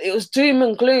it was doom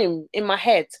and gloom in my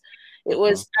head. It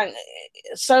was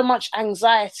so much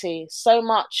anxiety, so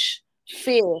much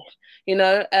fear. You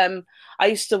know, I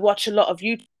used to watch a lot of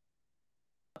YouTube.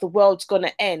 The world's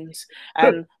gonna end,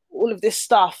 and all of this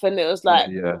stuff, and it was like,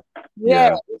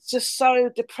 yeah, it's just so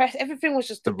depressed. Everything was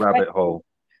just The depressed. rabbit hole.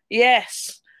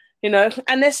 Yes, you know,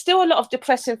 and there's still a lot of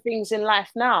depressing things in life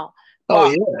now,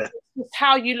 but it's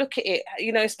how you look at it.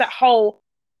 You know, it's that whole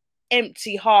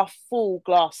empty, half full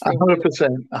glass thing.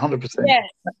 100%, 100%. Yes.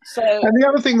 So, and the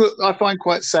other thing that I find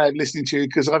quite sad listening to you,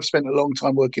 because I've spent a long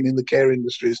time working in the care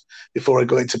industries before I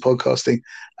got into podcasting,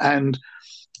 and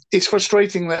it's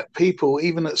frustrating that people,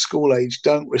 even at school age,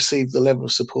 don't receive the level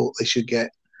of support they should get.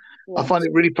 I find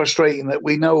it really frustrating that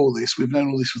we know all this. We've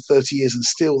known all this for 30 years, and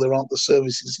still there aren't the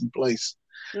services in place.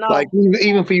 no. Like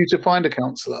even for you to find a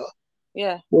counsellor,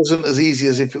 wasn't as easy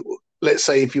as if, let's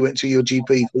say, if you went to your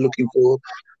GP for looking for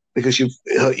because you've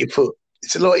hurt your foot.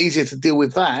 It's a lot easier to deal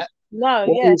with that. No,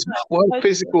 While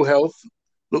physical health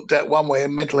looked at one way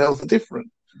and mental health are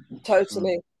different.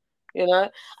 Totally. You know,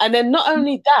 and then not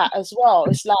only that as well,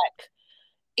 it's like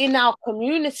in our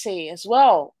community as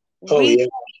well, we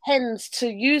tend to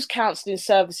use counselling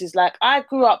services. Like I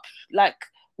grew up like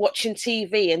watching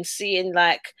TV and seeing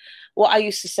like what I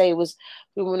used to say was,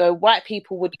 you know, white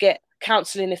people would get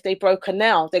counselling if they broke a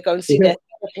nail. They go and see their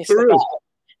therapist about it,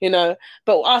 you know.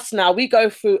 But us now, we go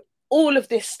through all of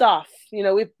this stuff. You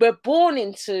know, we're born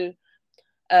into,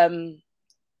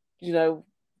 you know,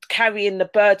 carrying the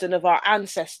burden of our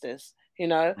ancestors, you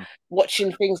know,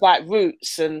 watching things like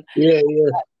Roots and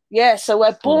so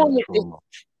we're born with this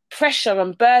pressure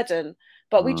and burden,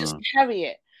 but we just carry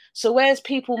it. So whereas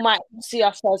people might see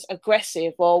us as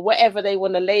aggressive or whatever they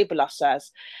want to label us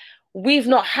as, we've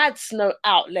not had no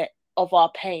outlet of our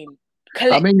pain.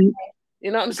 I mean,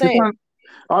 you know what I'm saying?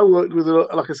 I worked with,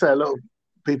 like I say, a lot of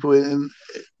people in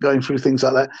going through things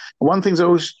like that. And one thing I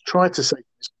always try to say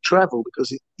is travel,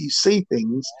 because you see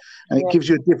things and it gives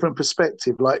you a different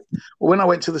perspective. Like when I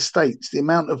went to the States, the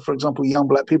amount of, for example, young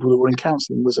black people that were in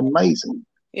counselling was amazing.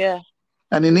 Yeah.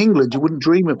 And in England, you wouldn't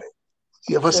dream of it.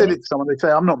 If I said it to someone, they'd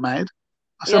say, I'm not mad.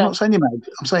 I said, I'm not saying you're mad.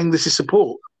 I'm saying this is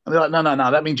support. And they're like, no,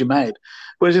 that means you're mad.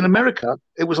 Whereas in America,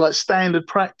 it was like standard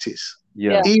practice,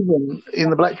 even in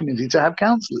the black community, to have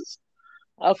counsellors.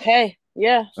 Okay.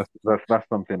 Yeah. That's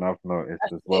something I've noticed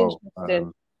as well.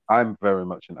 I'm very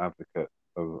much an advocate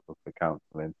of the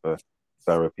counselling, for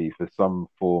therapy, for some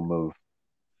form of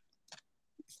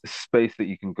space that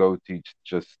you can go to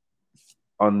just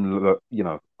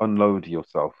unload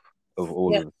yourself of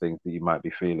all of the things that you might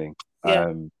be feeling.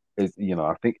 I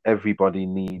think everybody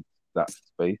needs that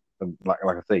space, and like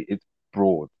I say, it's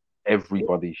broad.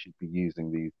 Everybody should be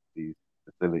using these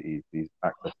facilities,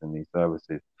 accessing these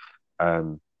services.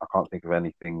 I can't think of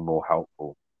anything more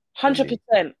helpful.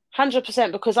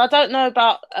 100%, because I don't know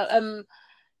about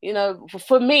you know,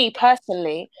 for me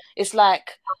personally, it's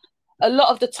like a lot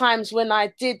of the times when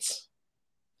I did,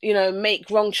 you know,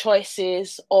 make wrong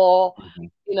choices, or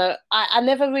you know, I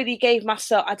never really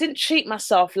I didn't treat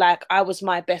myself like I was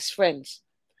my best friend.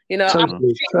 You know, I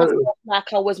treated myself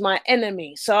like I was my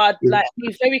enemy. So I'd like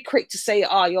be very quick to say,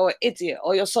 "Oh, you're an idiot,"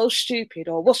 or "You're so stupid,"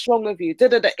 or "What's wrong with you?"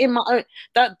 In my own,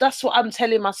 that's what I'm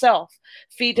telling myself,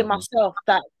 feeding myself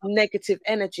that negative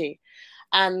energy,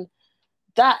 and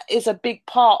that is a big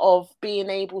part of being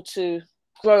able to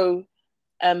grow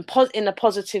in a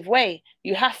positive way.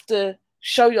 You have to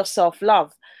show yourself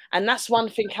love, and that's one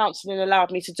thing counselling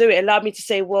allowed me to do. It allowed me to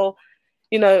say, well,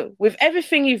 you know, with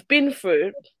everything you've been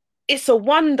through, it's a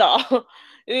wonder.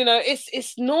 You know,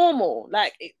 it's normal.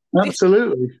 Like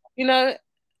absolutely. You know,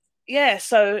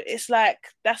 so it's like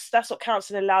that's what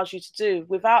counselling allows you to do.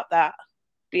 Without that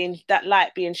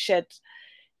light being shed,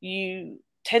 you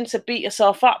tend to beat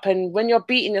yourself up, and when you're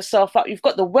beating yourself up, you've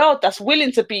got the world that's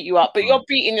willing to beat you up, but you're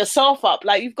beating yourself up.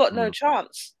 Like you've got no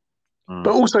chance.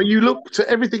 But also, you look to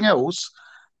everything else.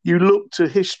 You look to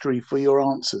history for your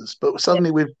answers, but suddenly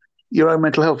with your own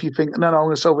mental health, you think, no, I'm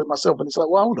going to solve it myself. And it's like,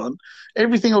 well, hold on.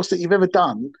 Everything else that you've ever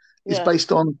done is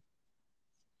based on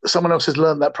someone else has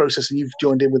learned that process, and you've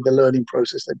joined in with the learning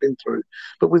process they've been through.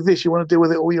 But with this, you want to deal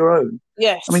with it all your own.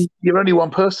 Yes. I mean, you're only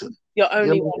one person. you're You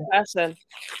only know, one person,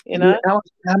 you know. how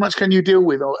much can you deal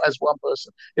with as one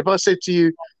person? If I said to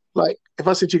you, go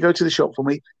to the shop for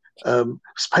me,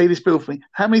 pay this bill for me,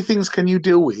 how many things can you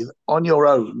deal with on your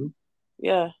own?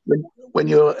 Yeah, when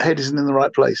your head isn't in the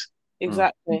right place.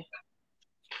 exactly.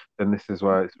 And this is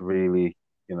why it's really,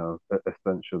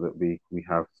 essential that we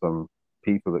have some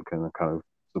people that can kind of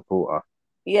support us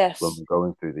when Yes. we're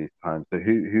going through these times. So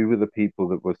who were the people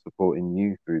that were supporting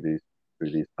you through these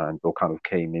times, or kind of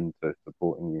came into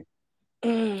supporting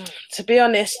you? To be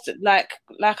honest, like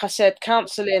I said,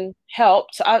 counselling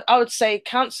helped. I would say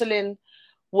counselling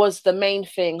was the main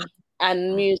thing,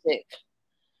 and Mm, music,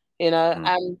 mm,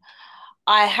 and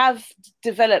I have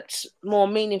developed more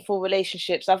meaningful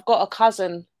relationships. I've got a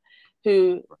cousin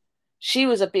who she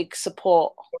was a big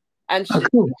support, and Oh,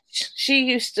 cool. she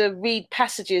used to read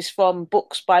passages from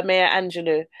books by Maya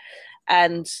Angelou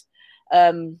and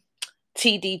um,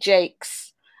 T.D.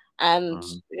 Jakes, and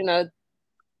mm.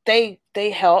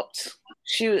 they helped.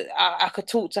 I could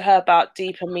talk to her about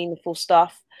deep and meaningful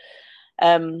stuff.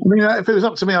 I mean, if it was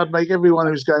up to me, I'd make everyone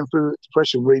who's going through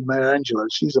depression read Maya Angelou.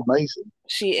 She's amazing.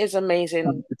 She is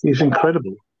amazing. She's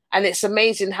incredible. And it's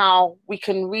amazing how we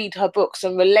can read her books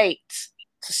and relate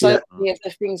to so Yeah. many of the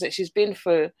things that she's been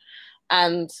through.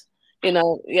 And,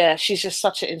 she's just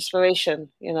such an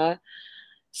inspiration.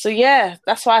 So, yeah,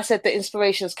 that's why I said the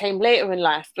inspirations came later in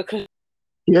life because,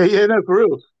 Yeah, no, for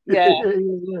real. yeah,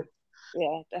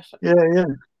 Yeah, definitely. yeah.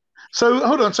 So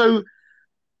hold on. So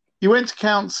you went to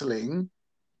counselling,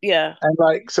 Yeah.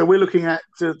 and so we're looking at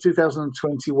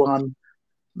 2021,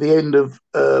 the end of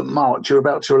March. You're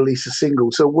about to release a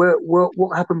single. So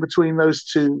what happened between those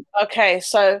two Okay,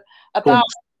 so about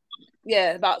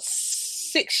points? about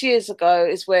 6 years ago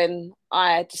is when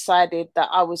I decided that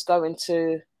I was going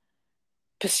to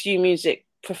pursue music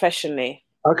professionally.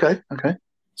 Okay.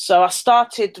 So I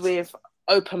started with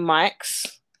open mics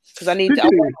because I Did needed.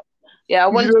 you? Yeah,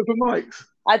 Did you do open mics?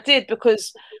 I did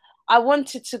because I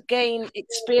wanted to gain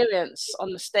experience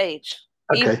on the stage.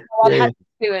 Even Okay. though I'd Yeah. had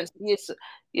experience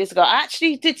years ago. I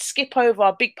actually did skip over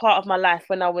a big part of my life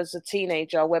when I was a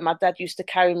teenager, where my dad used to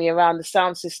carry me around the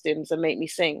sound systems and make me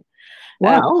sing.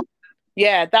 Wow.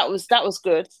 Yeah, that was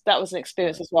good. That was an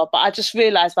experience as well. But I just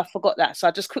realised I forgot that, so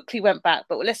I just quickly went back.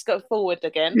 But let's go forward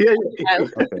again. Yeah.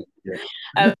 Okay.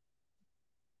 Yeah.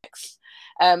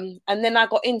 Um, and then I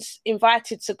got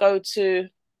invited to go to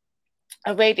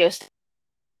a radio station.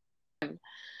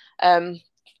 Oh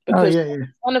Because yeah.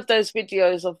 one of those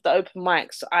videos of the open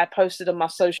mics I posted on my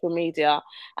social media,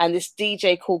 and this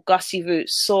DJ called Gussie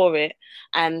Roots saw it,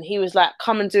 and he was like,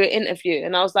 "Come and do an interview."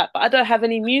 And I was like, "But I don't have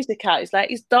any music out." He's like,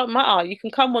 "It don't matter. You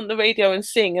can come on the radio and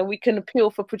sing, and we can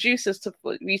appeal for producers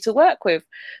for you to work with."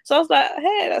 So I was like,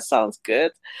 "Hey, that sounds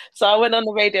good." So I went on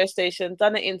the radio station,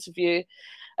 done an interview,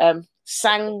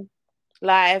 sang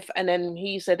live, and then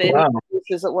he said, "Any Wow.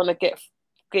 producers that want to get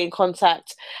in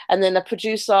contact," and then a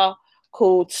producer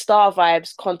called Star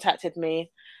Vibes contacted me,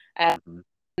 and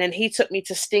then he took me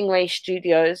to Stingray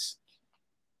Studios,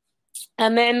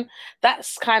 and then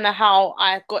that's kind of how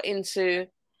I got into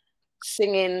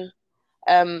singing.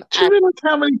 Do you realize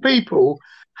how many people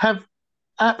have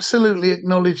absolutely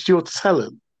acknowledged your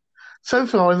talent? So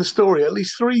far in the story, at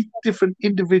least 3 different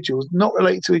individuals, not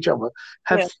related to each other,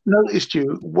 have noticed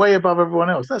you way above everyone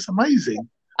else. That's amazing.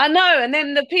 I know, and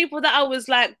then the people that I was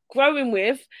like growing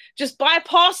with just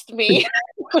bypassed me.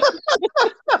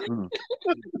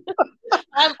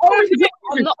 I'm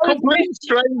not complete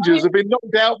strangers have been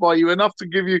knocked out by you enough to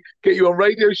get you on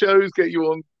radio shows, get you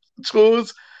on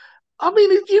tours. I mean,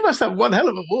 you must have one hell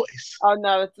of a voice. Oh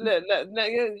no! Look,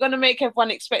 you're gonna make everyone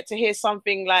expect to hear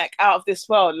something like out of this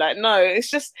world. Like, no,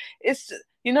 it's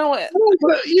you know what?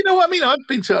 But you know what I mean? I've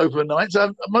been to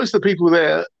overnights. Most of the people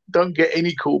there don't get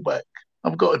any callback.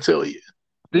 I've got to tell you.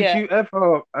 Did you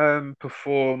ever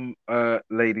perform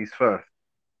Ladies First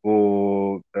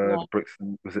or the No.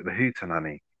 Brixton? Was it the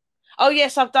Hootenanny? Oh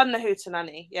yes, I've done the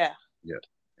Hootenanny. Yeah. Yeah.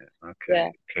 Okay. Yeah.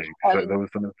 Okay. So there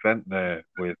was an event there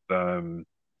with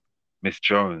Miss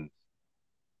Jones.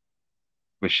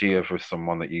 Was she ever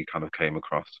someone that you kind of came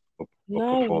across or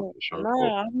performed No, the show for?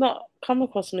 no, I've not come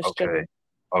across Miss Okay. Jones.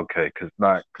 Okay.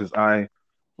 Because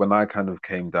when I kind of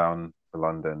came down to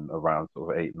London around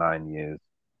sort of 8, 9 years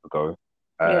ago,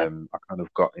 Yeah. I kind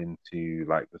of got into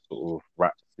like the sort of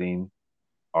rap scene,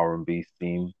 R&B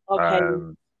scene, Okay.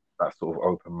 that sort of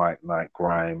open mic night,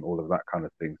 grime, all of that kind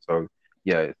of thing. So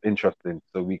yeah, it's interesting.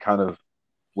 So we kind of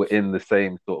were in the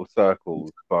same sort of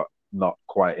circles, but not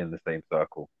quite in the same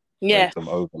circle. Yeah. There's some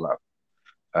overlap.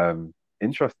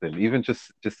 Interesting. Even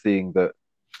just seeing that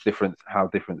how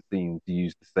different scenes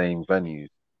use the same venues.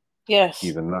 Yes.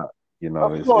 Even that. you know,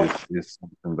 Of course, is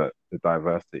something that the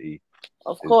diversity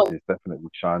of course. is definitely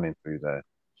shining through there.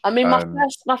 I mean, Um,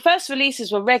 my first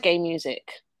releases were reggae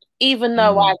music, even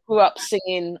though I mm, grew up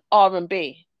singing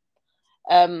R&B.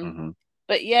 Um, hmm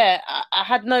but yeah, I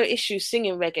had no issue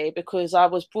singing reggae because I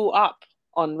was brought up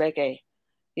on reggae.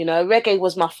 You know, reggae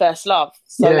was my first love,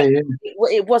 so Yeah, yeah.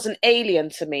 it wasn't alien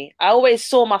to me. I always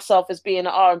saw myself as being an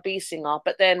R&B singer,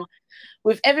 but then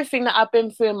with everything that I've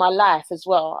been through in my life as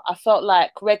well, I felt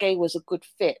like reggae was a good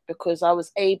fit because I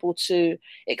was able to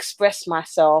express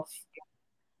myself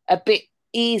a bit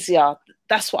easier.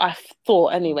 That's what I thought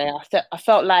anyway. I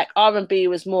felt like R&B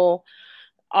was more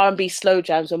R&B slow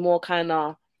jams were more kind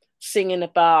of singing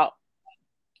about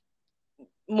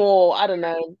more, I don't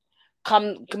know,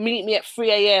 come meet me at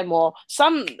 3 a.m. or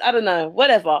some, I don't know,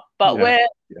 whatever. But yeah, where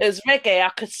yeah, there's reggae, I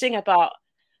could sing about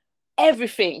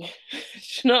everything.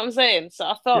 You know what I'm saying? So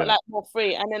I felt yeah, like more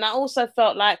free. And then I also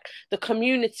felt like the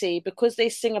community, because they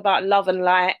sing about love and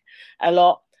light a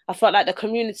lot, I felt like the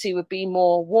community would be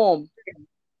more warm.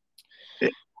 Yeah.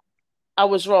 I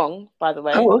was wrong, by the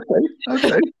way. Oh, okay,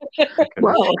 okay. okay,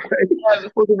 Wow, okay. Um,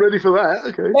 Wasn't ready for that.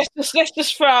 Okay, let's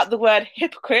just throw out the word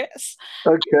hypocrites.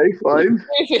 okay, fine.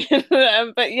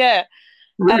 But yeah,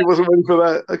 Really wasn't ready for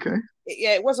that. Okay.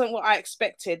 yeah, it wasn't what I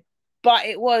expected, but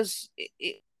it was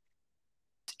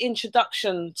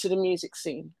introduction to the music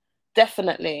scene,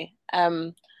 definitely.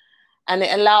 And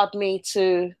it allowed me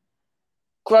to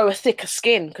grow a thicker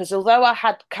skin because although I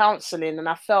had counseling and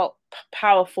I felt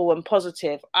powerful and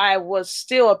positive, I was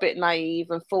still a bit naive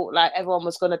and thought like everyone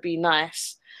was going to be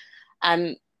nice,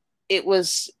 and it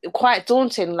was quite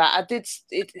daunting. Like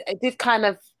it did kind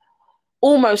of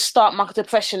almost start my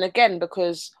depression again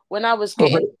because when I was Well,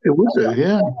 getting it would do.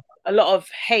 Yeah. a lot of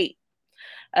hate,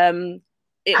 um,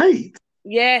 it Hate.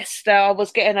 yes, I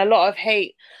was getting a lot of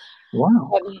hate.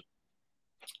 Wow.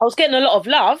 I was getting a lot of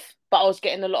love, but I was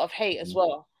getting a lot of hate as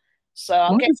well. So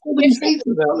Why are there so many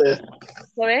haters out there?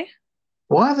 sorry.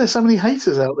 Why are there so many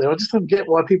haters out there? I just don't get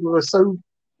why people are so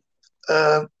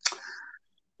uh,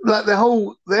 like their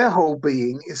whole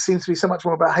being. It seems to be so much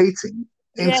more about hating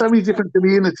in Yes. so many different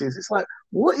communities. It's like,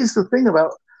 what is the thing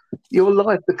about your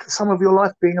life? Some of your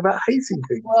life being about hating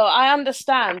things. Well, I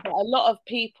understand that a lot of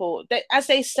people, as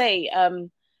they say,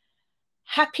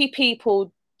 happy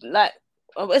people like,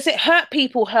 is it hurt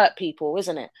people,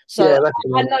 isn't it? So Yeah, that's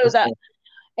I right. know That's that right.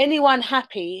 anyone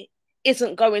happy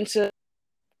isn't going to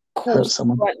Hurt cause,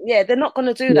 someone. yeah, they're not going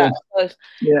to do Yeah, that. So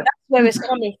yeah. that's where it's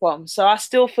coming from. So I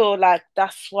still feel like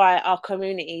that's why our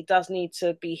community does need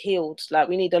to be healed. Like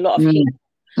we need a lot of healing.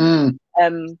 Mm,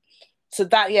 mm. So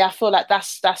that, yeah, I feel like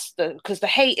that's the because the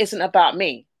hate isn't about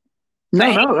me. The No,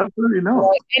 hate, no, absolutely you not.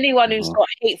 know, anyone who's hmm got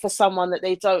hate for someone that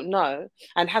they don't know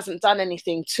and hasn't done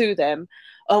anything to them,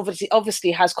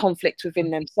 obviously has conflict within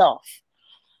themselves.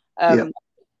 Yeah,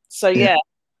 So yeah. yeah,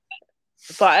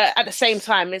 but at the same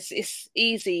time, it's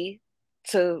easy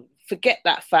to forget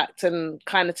that fact and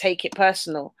kind of take it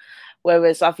personal.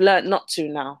 Whereas I've learned not to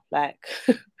now. Like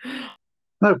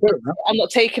No, fair enough. I'm not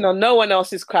taking on no one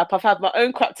else's crap. I've had my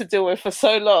own crap to deal with for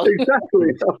so long.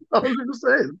 Exactly.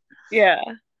 100%. Yeah,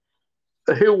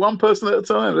 Heal one person at a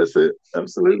time. That's it.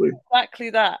 Absolutely. exactly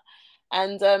that.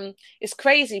 And it's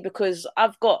crazy because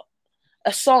I've got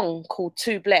a song called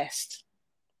Too Blessed.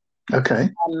 Okay.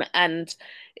 And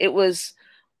it was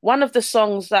one of the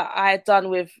songs that I had done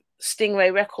with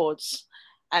Stingray Records.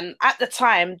 And at the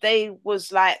time, they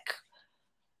was like,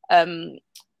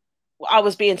 I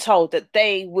was being told that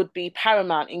they would be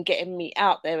paramount in getting me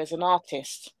out there as an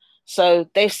artist. So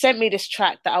they sent me this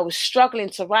track that I was struggling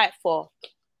to write for.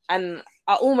 And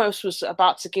I almost was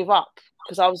about to give up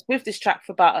because I was with this track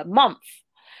for about a month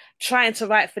trying to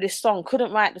write for this song,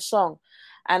 couldn't write the song.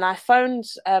 And I phoned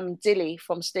Dilly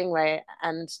from Stingray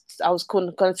and I was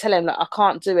going to tell him that I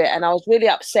can't do it. And I was really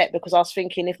upset because I was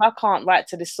thinking if I can't write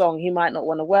to this song, he might not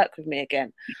want to work with me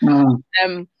again. Mm.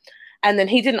 And then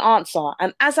he didn't answer.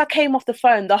 And as I came off the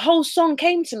phone, the whole song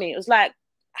came to me. It was like,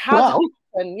 how did Wow. it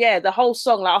happen? Yeah, the whole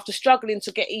song, like after struggling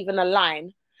to get even a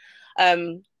line,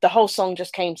 the whole song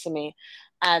just came to me.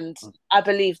 And I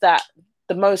believe that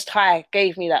the Most High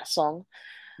gave me that song.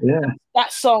 Yeah.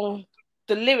 That song,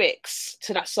 the lyrics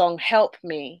to that song help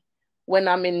me when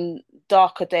I'm in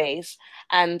darker days.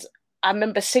 And I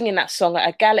remember singing that song at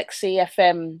a Galaxy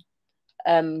FM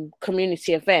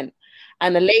community event.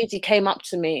 And a lady came up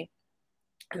to me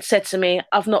and said to me,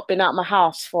 I've not been out my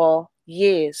house for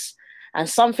years. And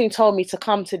something told me to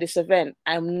come to this event.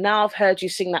 And now I've heard you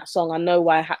sing that song. I know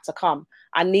why I had to come.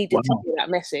 I needed to Wow. hear that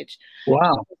message.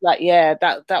 Wow. Like, yeah,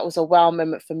 that was a wow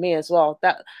moment for me as well.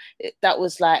 That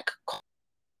was like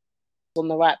on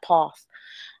the right path.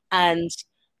 And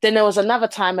Then there was another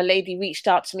time a lady reached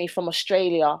out to me from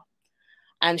Australia,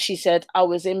 and she said, I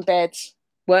was in bed,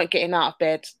 weren't getting out of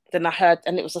bed. Then I heard,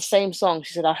 and it was the same song.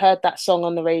 She said, I heard that song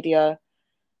on the radio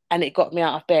and it got me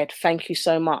out of bed. Thank you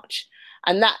so much.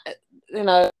 And that, you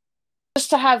know,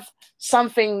 just to have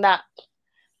something that,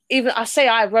 even I say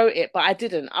I wrote it, but I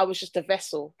didn't. I was just a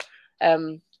vessel.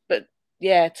 But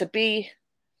yeah,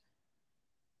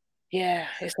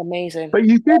 it's amazing. But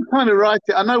you did kind of write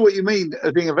it. I know what you mean,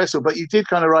 being a vessel, but you did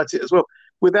kind of write it as well.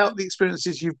 Without the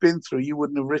experiences you've been through, you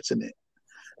wouldn't have written it.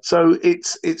 So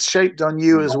it's shaped on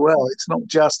you as well. It's not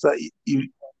just that you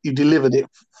delivered it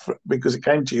because it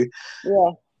came to you.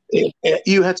 Yeah.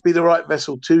 You had to be the right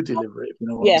vessel to deliver it. You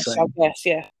know what I'm saying? Yes,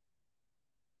 yeah.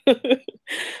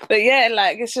 But yeah,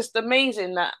 like, it's just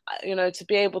amazing that, you know, to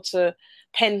be able to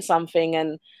pen something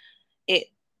and it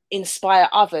inspire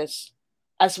others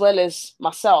as well as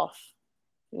myself.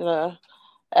 You know,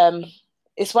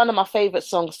 it's one of my favorite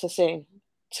songs to sing.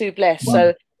 Too Blessed. Wow.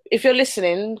 So if you're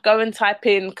listening, go and type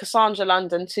in Cassandra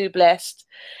London, Too Blessed.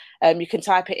 You can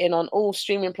type it in on all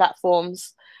streaming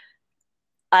platforms,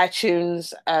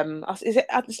 iTunes. Is it?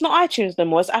 It's not iTunes no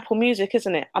more. It's Apple Music,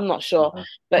 isn't it? I'm not sure,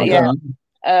 but yeah,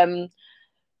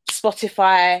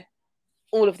 Spotify,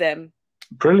 all of them.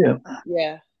 Brilliant.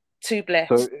 Yeah, Too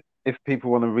Blessed. So, if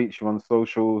people want to reach you on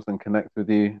socials and connect with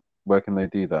you, where can they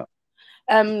do that?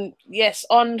 Yes,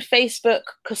 on Facebook,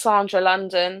 Cassandra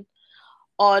London.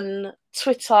 On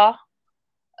Twitter,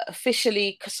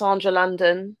 officially Cassandra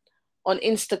London. On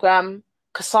Instagram,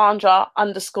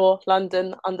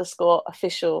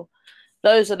 Cassandra_London_official.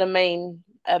 Those are the main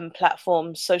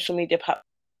platforms, social media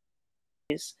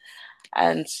platforms.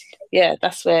 And yeah,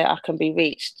 that's where I can be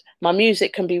reached. My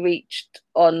music can be reached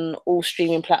on all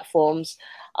streaming platforms.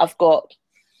 I've got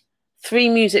 3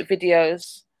 music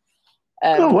videos.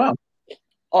 Oh wow!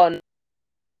 On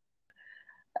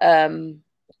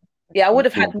yeah, I would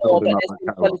have had more, but there's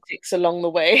been politics along the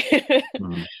way.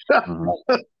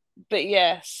 But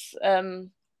yes,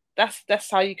 that's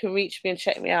how you can reach me and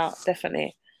check me out.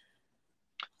 Definitely.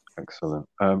 Excellent.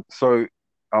 So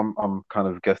I'm kind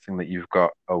of guessing that you've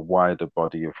got a wider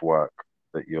body of work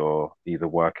that you're either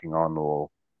working on or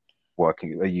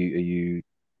working. Are you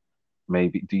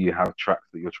maybe, do you have tracks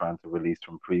that you're trying to release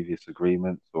from previous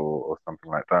agreements or something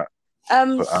like that?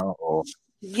 Put out, or?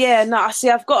 Yeah, no, I see.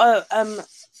 I've got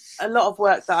a lot of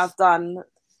work that I've done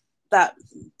that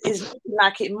is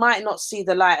like, it might not see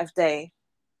the light of day,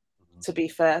 to be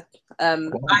fair.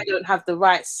 I don't have the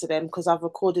rights to them because I've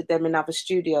recorded them in other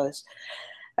studios.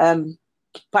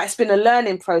 But it's been a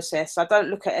learning process. I don't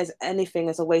look at anything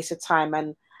as a waste of time,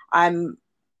 and I'm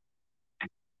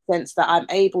sense that I'm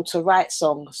able to write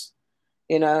songs,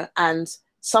 you know, and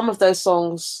some of those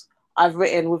songs I've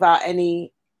written without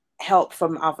any help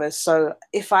from others. So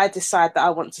if I decide that I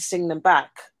want to sing them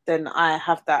back, then I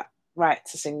have that right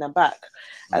to sing them back,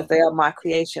 as they are my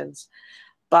creations.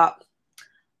 But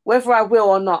whether I will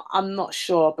or not, I'm not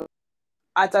sure. But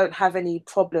I don't have any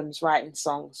problems writing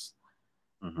songs.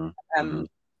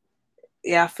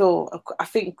 Yeah, I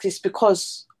think it's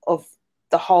because of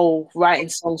the whole writing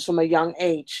songs from a young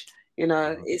age. You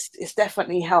know, it's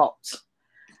definitely helped.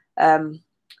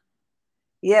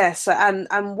 Yeah, so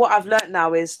and what I've learned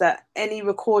now is that any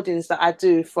recordings that I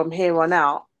do from here on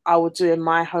out, I will do in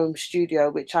my home studio,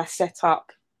 which I set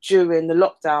up during the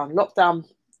lockdown. Lockdown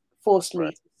forced me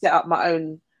to set up my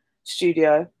own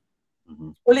studio.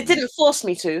 Well, it didn't force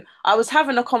me to. I was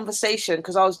having a conversation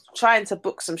because I was trying to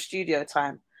book some studio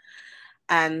time.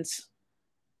 And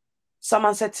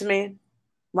someone said to me,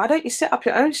 why don't you set up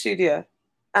your own studio?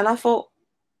 And I thought,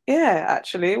 yeah,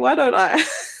 actually, why don't I?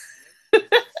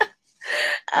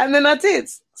 And then I did.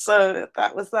 So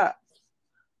that was that.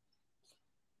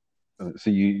 So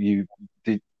you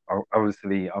did,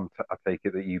 obviously, I take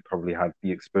it that you probably had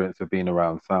the experience of being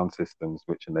around sound systems,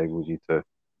 which enabled you to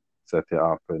set it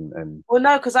up and. Well,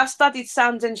 no, because I studied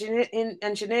sound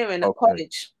engineering at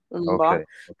college. Remember?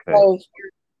 Okay. So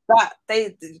that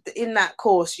in that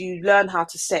course, you learn how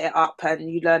to set it up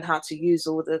and you learn how to use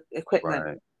all the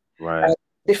equipment. Right.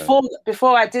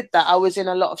 Before I did that, I was in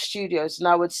a lot of studios, and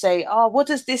I would say, "Oh, what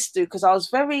does this do?" Because I was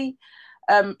very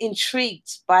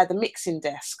intrigued by the mixing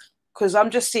desk, because I'm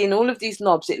just seeing all of these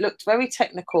knobs. It looked very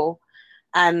technical,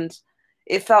 and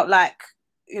it felt like,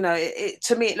 you know,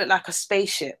 to me it looked like a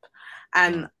spaceship,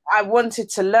 and I wanted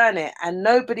to learn it, and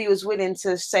nobody was willing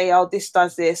to say, "Oh, this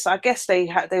does this." I guess they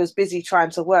was busy trying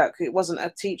to work. It wasn't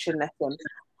a teaching lesson.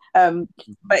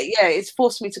 But yeah, it's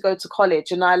forced me to go to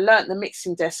college, and I learnt the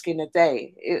mixing desk in a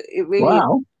day. It really,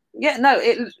 Yeah, no,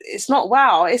 it's not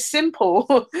wow. It's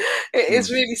simple.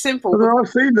 It's really simple. Well, I've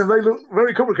seen them. They look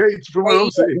very complicated from where I'm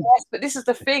sitting. Yes, but this is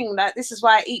the thing, that this is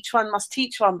why each one must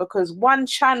teach one, because one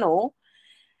channel,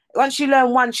 once you learn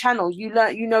one channel, you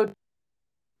learn, you know,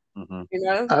 you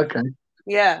know. Okay.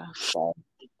 Yeah. So.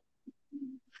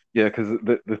 Yeah, because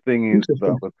the thing is that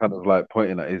I was kind of like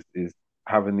pointing at is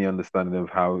having the understanding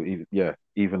of how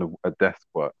even a desk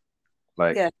works.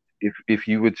 Like Yeah. if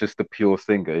you were just a pure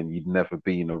singer and you'd never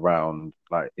been around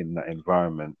like in that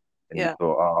environment and you Yeah.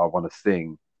 thought, oh, I want to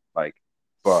sing, like,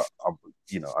 but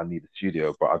I need a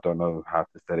studio, but I don't know how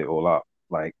to set it all up.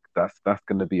 Like that's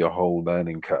going to be a whole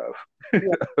learning curve,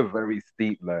 Yeah. a very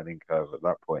steep learning curve at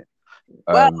that point.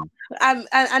 Well, and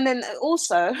then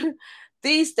also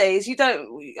these days you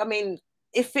don't. I mean,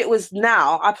 if it was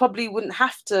now, I probably wouldn't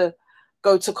have to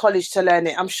go to college to learn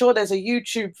it. I'm sure there's a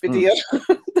YouTube video.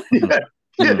 Yeah,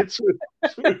 it's true.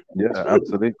 Yeah,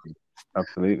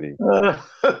 absolutely.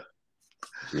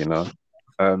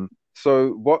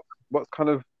 So what's kind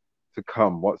of to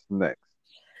come? What's next?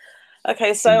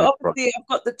 Okay, so obviously I've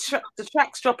got the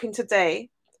tracks dropping today.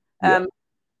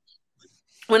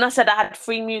 When I said I had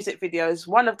 3 music videos,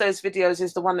 one of those videos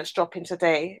is the one that's dropping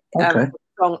today. Okay.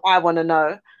 Song I Want to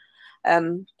Know.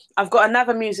 I've got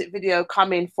another music video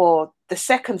coming for the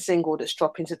second single that's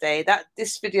dropping today.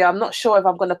 This video, I'm not sure if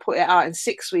I'm going to put it out in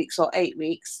 6 weeks or 8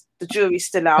 weeks. The jury's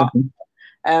still out.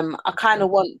 I kind of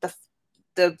want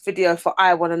the video for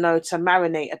I Want to Know to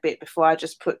marinate a bit before I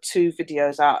just put 2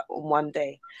 videos out on one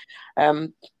day.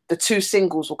 The 2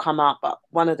 singles will come out, but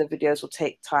one of the videos will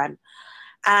take time.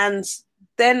 And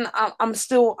then I'm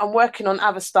working on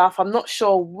other stuff. I'm not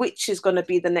sure which is going to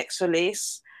be the next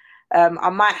release. I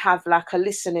might have like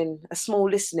a small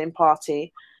listening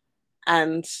party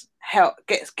and help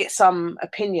get some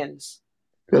opinions.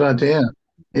 Good idea.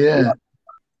 Yeah.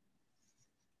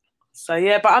 So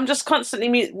yeah, but I'm just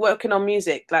constantly working on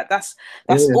music. Like that's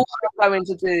all I'm going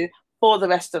to do for the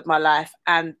rest of my life,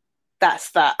 and that's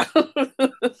that.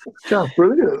 Sounds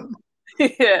brilliant.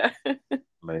 Yeah.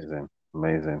 Amazing.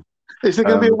 Is there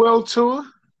going to be a world tour?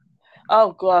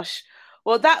 Oh gosh.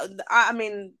 Well, I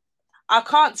mean, I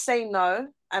can't say no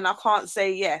and I can't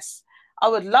say yes. I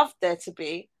would love there to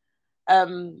be.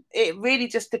 It really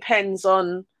just depends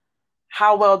on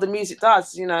how well the music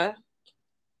does,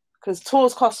 because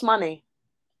tours cost money.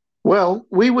 Well,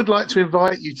 we would like to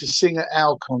invite you to sing at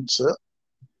our concert.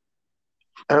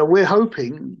 We're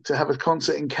hoping to have a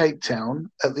concert in Cape Town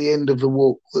at the end of the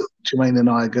walk that Jermaine and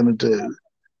I are going to do.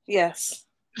 Yes.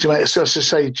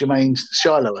 Jermaine,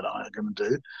 Shiloh and I are going to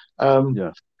do.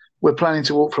 We're planning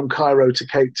to walk from Cairo to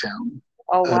Cape Town.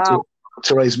 Oh, wow.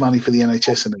 To raise money for the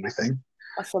NHS and everything.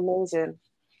 That's amazing.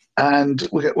 And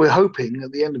we're hoping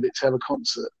at the end of it to have a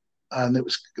concert. And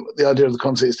the idea of the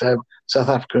concert is to have South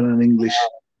African and English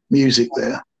music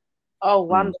there. Oh,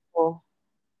 wonderful.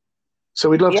 So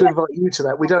we'd love to invite you to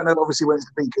that. We don't know obviously when it's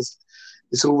going to be because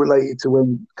it's all related to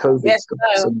when COVID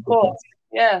starts. Of course.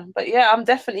 Yeah, but I'm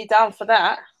definitely down for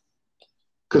that.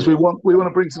 Because we want to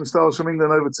bring some stars from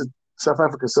England over to South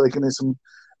Africa so they can hear some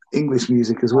English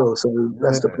music as well. So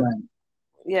that's the plan.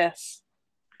 Yes.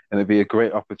 And it'd be a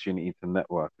great opportunity to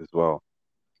network as well.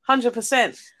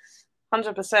 100%.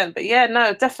 But yeah,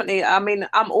 no, definitely. I mean,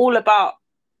 I'm all about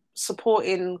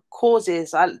supporting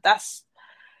causes.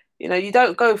 You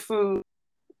don't go through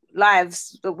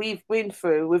lives that we've been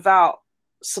through without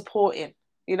supporting.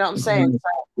 You know what I'm saying?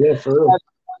 Yeah, for real.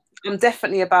 I'm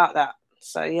definitely about that.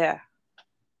 So yeah.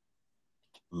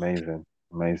 Amazing.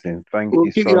 Thank we'll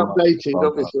you keep so you much. Updated,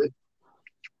 obviously.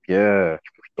 Yeah,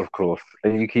 of course.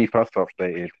 And you keep us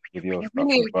updated with your stuff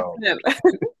as well.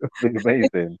 It's been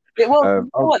amazing.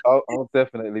 I'll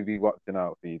definitely be watching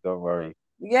out for you. Don't worry.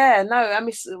 Yeah, no, I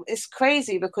mean, it's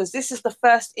crazy because this is the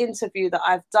first interview that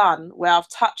I've done where I've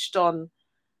touched on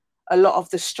a lot of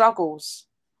the struggles,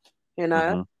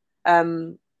 Yeah,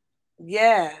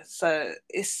 so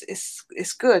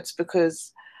it's good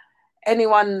because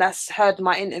anyone that's heard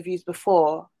my interviews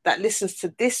before that listens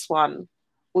to this one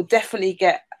will definitely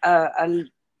get a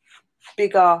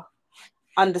bigger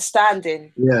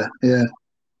understanding. Yeah.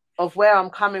 Of where I'm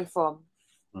coming from.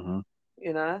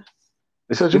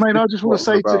 So Jermaine, I just want to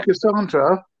say to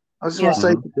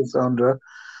Cassandra,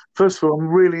 first of all, I'm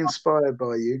really inspired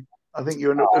by you. I think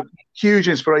you're a huge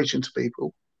inspiration to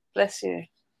people. Bless you.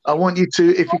 I want you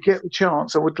to, if you get the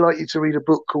chance, I would like you to read a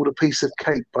book called A Piece of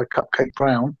Cake by Cupcake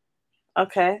Brown.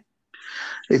 Okay.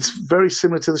 It's very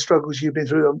similar to the struggles you've been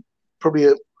through.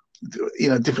 Probably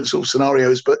different sort of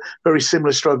scenarios, but very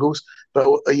similar struggles. But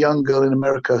a young girl in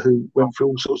America who went through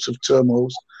all sorts of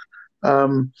turmoils.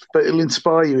 But it'll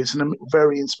inspire you. It's a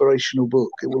very inspirational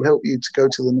book. It will help you to go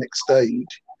to the next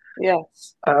stage.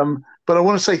 Yes. But I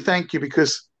want to say thank you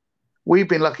because we've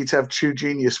been lucky to have True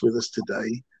Genius with us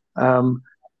today.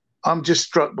 I'm just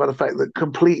struck by the fact that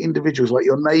complete individuals like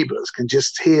your neighbours can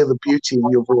just hear the beauty in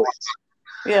your voice.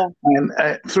 Yeah. And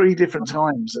at 3 different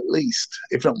times, at least,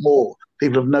 if not more,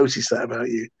 people have noticed that about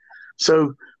you.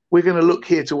 So we're going to look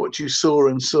here to what you saw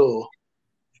and saw.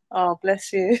 Oh,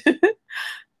 bless you.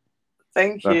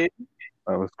 Thank you.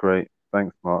 That was great.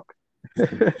 Thanks, Mark.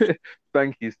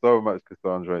 Thank you so much,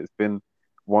 Cassandra. It's been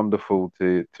wonderful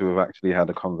to have actually had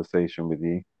a conversation with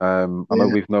you. I know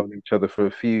we've known each other for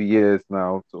a few years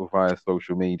now, sort of via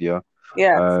social media,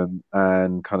 Yes.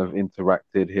 and kind of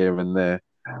interacted here and there,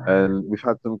 and we've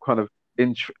had some kind of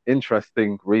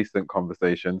interesting recent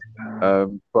conversations.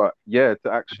 But yeah,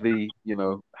 to actually,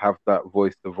 have that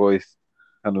voice to voice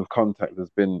kind of contact has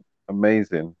been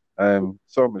amazing.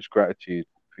 So much gratitude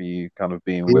for you kind of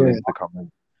being Yeah. willing to come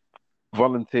and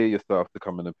volunteer yourself to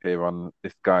come and appear on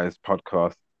this guy's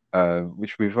podcast,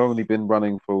 which we've only been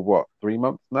running for what, 3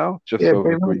 months now? Just Yeah,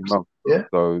 over very 3 months. Yeah.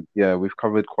 So yeah, we've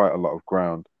covered quite a lot of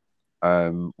ground,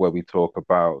 where we talk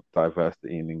about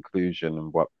diversity and inclusion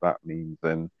and what that means.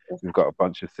 And we've got a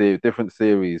bunch of different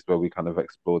series where we kind of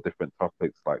explore different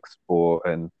topics like sport,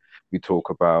 and we talk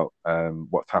about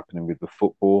what's happening with the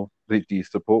football. Do you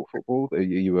support football? Are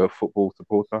you a football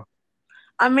supporter?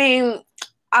 I mean,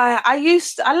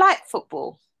 I like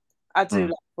football. I do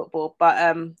like football, but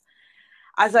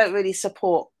I don't really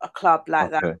support a club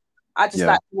like that. Okay. I just Yeah.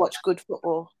 like to watch good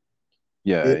football.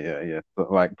 Yeah.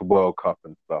 But like the World Cup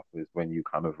and stuff is when you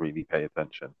kind of really pay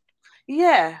attention.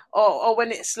 Yeah, or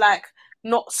when it's like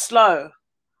not slow.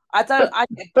 I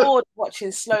get bored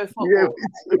watching slow football.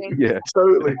 Yeah.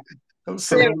 Totally.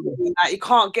 Seriously, like you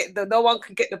can't no one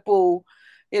can get the ball,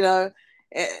 and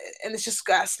it's just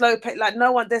got a slow pace. Like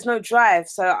there's no drive.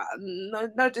 So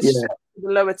no disrespect to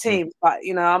the lower team, but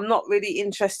I'm not really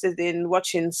interested in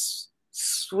watching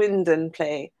Swindon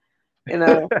play.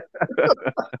 No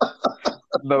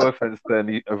offense to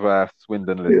any of our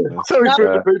Swindon listeners. Sorry,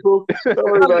 Swindon people. Don't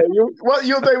worry about it.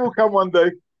 Your day will come one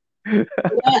day. And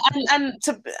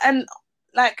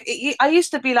like I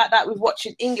used to be like that with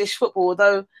watching English football,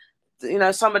 although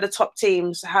some of the top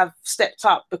teams have stepped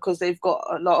up because they've got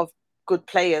a lot of good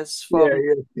players from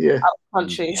other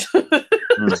countries.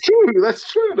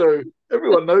 That's true though.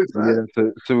 Everyone knows that.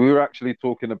 Yeah, so we were actually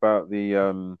talking about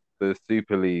the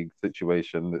Super League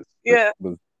situation that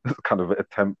was kind of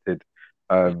attempted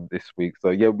this week.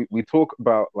 So yeah, we talk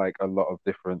about like a lot of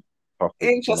different topics.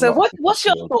 Interesting. What's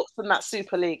your thoughts on that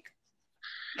Super League?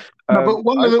 No, but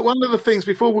one of the things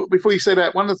before you say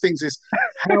that, one of the things is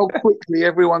how quickly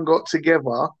everyone got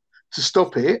together to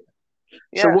stop it.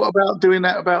 Yeah. So what about doing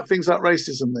that about things like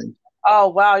racism then? Oh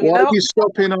wow! Why are you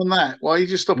stopping on that? Why are you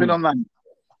just stopping on that?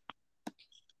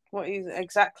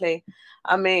 Exactly?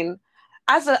 I mean,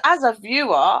 as a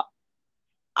viewer,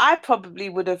 I probably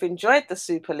would have enjoyed the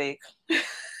Super League.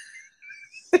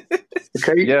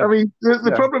 Okay. Yeah. I mean,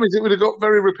 the problem is it would have got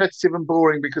very repetitive and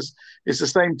boring because it's the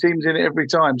same teams in it every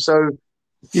time. So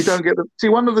you don't get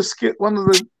one of the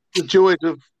joys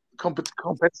of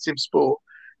competitive sport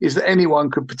is that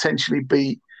anyone could potentially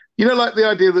beat. Like the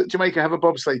idea that Jamaica have a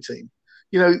bobsleigh team.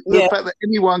 The fact that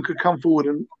anyone could come forward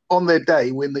and on their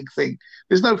day win the thing.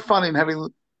 There's no fun in having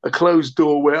a closed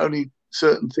door where only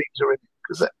certain teams are in it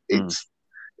because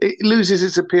it loses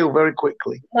its appeal very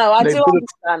quickly. No, I do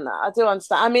understand that. I do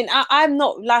understand. I mean, I'm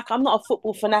not a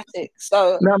football fanatic.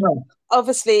 So no.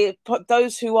 Obviously,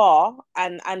 those who are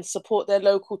and support their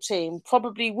local team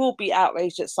probably will be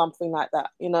outraged at something like that.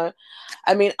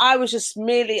 I mean, I was just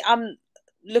I'm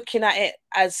looking at it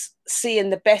as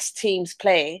seeing the best teams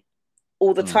play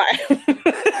all the time.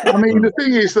 I mean, the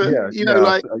thing is that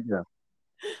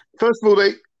first of all,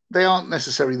 they aren't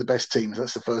necessarily the best teams.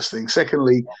 That's the first thing.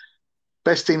 Secondly,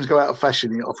 best teams go out of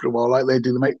fashion after a while, like they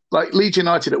do. Like Leeds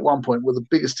United at one point were the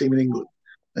biggest team in England,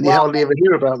 and you hardly ever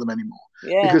hear about them anymore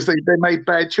because they made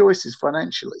bad choices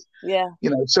financially. Yeah,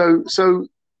 So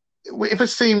if a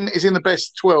team is in the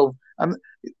best 12, and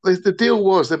the deal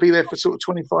was they'll be there for sort of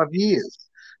 25 years.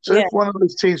 So if one of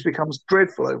those teams becomes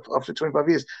dreadful after 25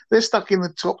 years, they're stuck in the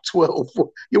top 12.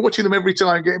 You're watching them every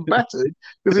time getting battered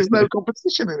because there's no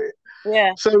competition in it.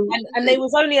 Yeah. So and they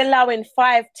was only allowing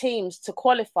 5 teams to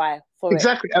qualify for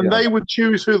exactly, and they would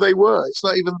choose who they were. It's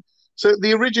not even so.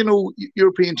 The original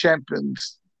European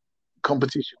Champions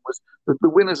competition was the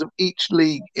winners of each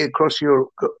league across Europe.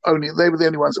 They were the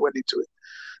only ones that went into it.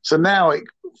 So now,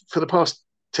 for the past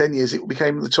 10 years, it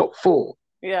became the top 4.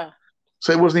 Yeah.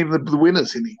 So it wasn't even the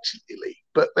winners in each league.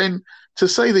 But then to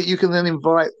say that you can then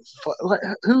invite, like,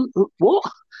 what?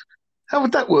 How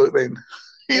would that work then?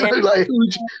 You know, like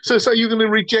so you're going to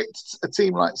reject a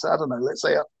team like, I don't know, let's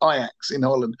say Ajax in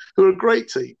Holland, who are a great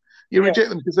team. You reject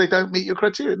them because they don't meet your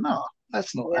criteria. No,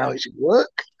 that's not how it should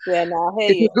work. Yeah, no, I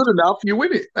hear if you. you're good enough, you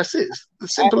win it. That's it. It's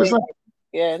as simple as that.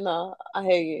 Yeah, no, I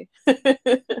hear you.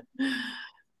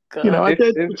 You know,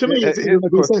 to me, it's here's a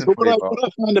question but for you, what I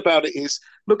find about it is,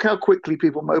 look how quickly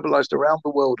people mobilised around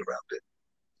the world around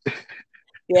it.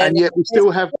 Yeah, and yet we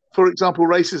still have, for example,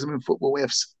 racism in football. We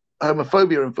have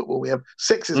homophobia in football. We have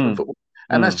sexism in football.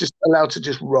 And that's just allowed to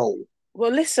just roll.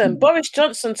 Well, listen, Boris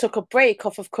Johnson took a break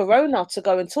off of Corona to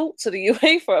go and talk to the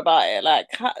UEFA about it. Like,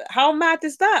 how mad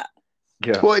is that?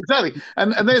 Yeah. Well, exactly.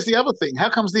 And there's the other thing. How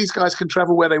comes these guys can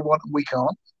travel where they want and we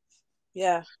can't?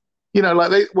 Yeah. You know,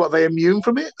 like they immune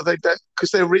from it? Are they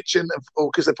because they're rich or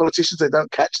because they're politicians, they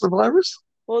don't catch the virus?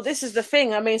 Well, this is the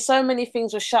thing. I mean, so many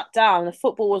things were shut down. And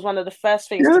football was one of the first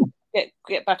things to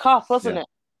get back up, wasn't it?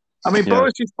 I mean,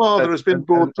 Boris's father has been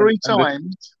bored three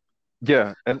times.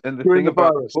 And the thing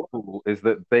about football is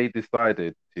that they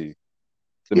decided to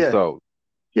themselves.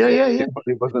 Yeah. It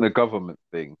wasn't a government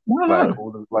thing. No.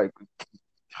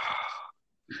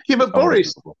 Yeah, but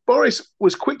Boris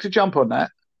was quick to jump on that.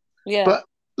 Yeah. But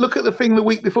look at the thing the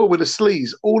week before with the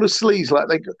sleaze. All the sleaze,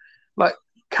 like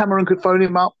Cameron could phone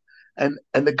him up, and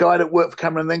the guy that worked for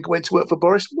Cameron then went to work for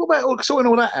Boris. What about sorting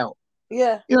all that out?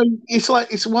 Yeah. You know, it's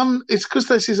because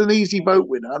this is an easy vote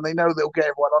winner, and they know they'll get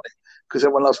everyone on it because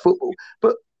everyone loves football.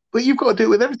 But you've got to do it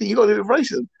with everything. You've got to do it with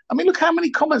racism. I mean, look how many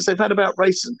comments they've had about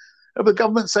racism, of the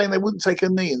government saying they wouldn't take a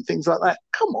knee and things like that.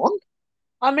 Come on.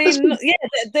 I mean,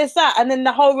 there's that, and then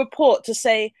the whole report to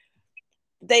say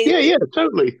they. Yeah,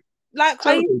 totally. Like,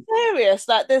 totally. Are you serious?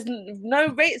 Like, there's no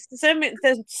racism.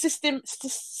 There's systemic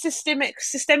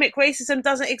racism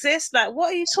doesn't exist. Like,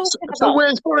 what are you talking about? So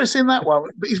where's Boris in that one?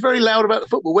 But he's very loud about the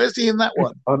football. Where's he in that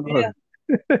one? I know.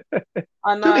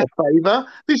 I know. Do me a favour.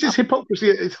 This is hypocrisy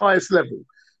at its highest level.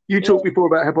 You talked before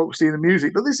about hypocrisy in the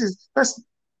music, but this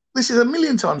is a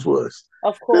million times worse.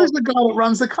 Of course. There's the guy that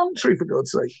runs the country, for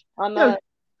God's sake. I know. You know,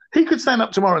 he could stand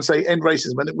up tomorrow and say end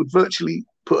racism, and it would virtually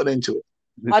put an end to it.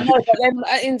 I know, but then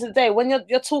at the end of the day, when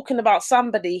you're talking about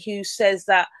somebody who says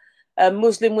that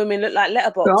Muslim women look like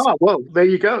letterbox. Ah, well, there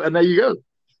you go, and there you go.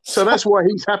 So that's why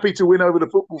he's happy to win over the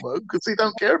football vote, because he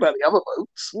don't care about the other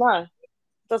votes. No,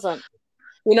 doesn't.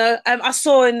 You know, I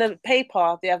saw in the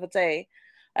paper the other day,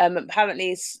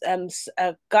 apparently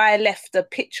a guy left a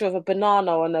picture of a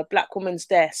banana on a black woman's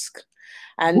desk,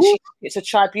 and it's a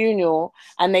tribunal,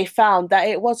 and they found that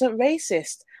it wasn't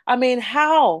racist. I mean,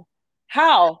 how?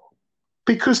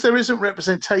 Because there isn't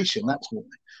representation, that's why.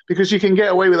 Because you can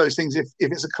get away with those things if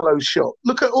it's a closed shop.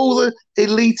 Look at all the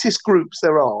elitist groups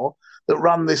there are that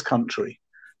run this country.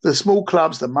 The small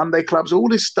clubs, the Monday clubs, all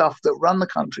this stuff that run the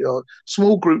country are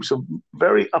small groups of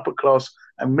very upper class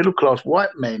and middle class white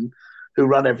men who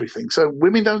run everything. So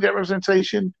women don't get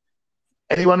representation.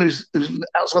 Anyone who's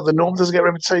outside the norm doesn't get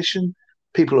representation.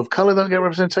 People of colour don't get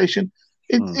representation.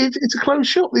 It's a closed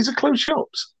shop. These are closed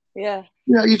shops. Yeah.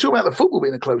 You know, you talk about the football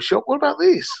being a closed shop. What about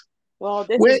this? Well,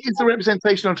 where is the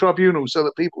representation on tribunals so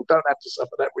that people don't have to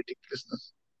suffer that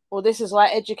ridiculousness? Well, this is why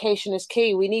education is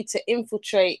key. We need to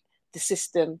infiltrate the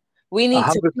system. We need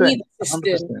to be the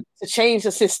system 100%. To change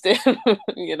the system.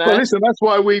 You know. Well, listen, that's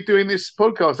why we're doing this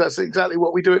podcast. That's exactly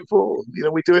what we do it for. You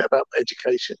know, we do it about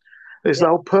education. The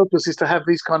whole purpose is to have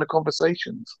these kind of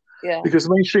conversations. Yeah. Because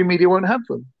the mainstream media won't have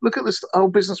them. Look at this whole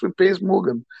business with Piers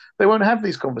Morgan. They won't have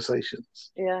these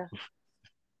conversations. Yeah.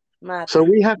 Mad. So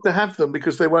we have to have them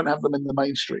because they won't have them in the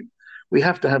mainstream. We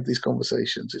have to have these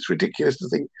conversations. It's ridiculous to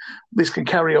think this can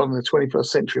carry on in the 21st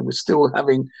century. We're still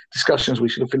having discussions we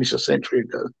should have finished a century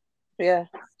ago. Yeah.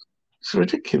 It's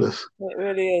ridiculous. It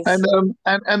really is.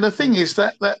 And the thing is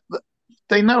that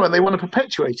they know and they want to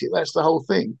perpetuate it. That's the whole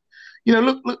thing. You know,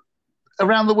 look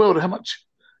around the world how much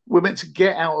we're meant to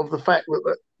get out of the fact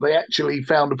that they actually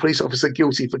found a police officer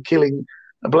guilty for killing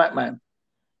a black man.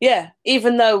 Yeah,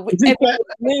 even though everyone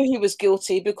knew he was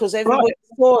guilty because everyone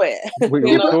saw it.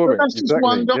 We all saw it. That's just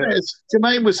one guy.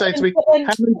 Jermaine was saying to me, how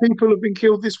many people have been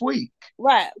killed this week?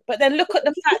 Right, but then look at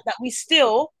the fact that we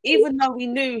still, even though we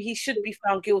knew he should be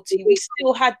found guilty, we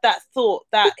still had that thought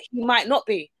that he might not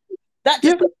be. That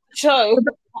just shows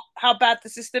how bad the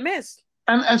system is.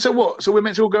 And so what? So we're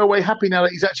meant to all go away happy now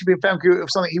that he's actually been found guilty of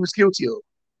something he was guilty of?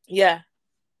 Yeah.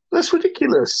 That's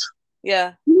ridiculous.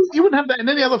 Yeah. You wouldn't have that in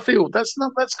any other field. That's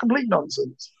complete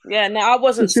nonsense. Yeah, no, I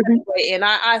wasn't celebrating.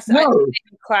 I didn't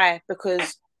cry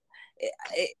because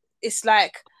it's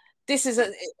like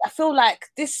I feel like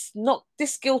this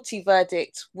guilty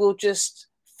verdict will just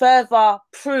further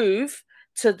prove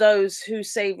to those who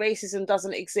say racism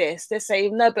doesn't exist. They say,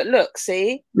 no, but look,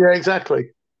 see? Yeah, exactly.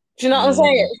 Do you know what I'm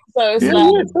saying? So it's Yeah,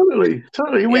 like, yeah, totally,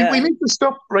 totally. We yeah, need to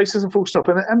stop racism, full stop.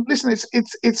 And listen,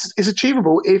 it's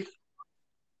achievable if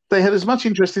they had as much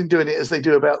interest in doing it as they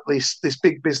do about this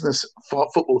big business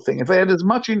football thing. If they had as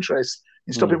much interest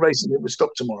in stopping racism, it would stop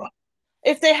tomorrow.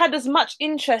 if they had as much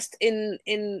interest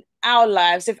in our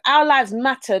lives, if our lives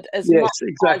mattered as Yes, much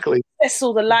exactly. as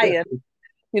Cecil the lion, Exactly.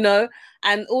 you know,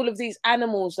 and all of these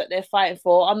animals that they're fighting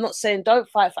for. I'm not saying don't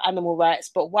fight for animal rights,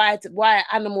 but why are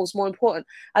animals more important?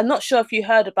 I'm not sure if you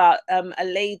heard about a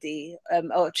lady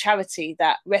or a charity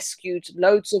that rescued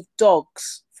loads of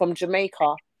dogs from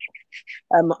Jamaica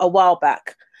a while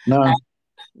back. No.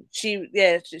 She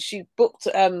booked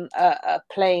a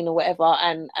plane or whatever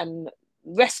and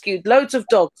rescued loads of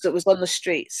dogs that was on the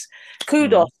streets.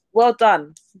 Kudos, well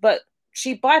done. But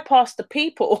she bypassed the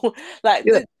people. Like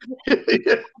Yeah.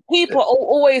 people are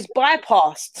always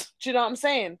bypassed. Do you know what I'm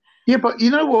saying? Yeah, but you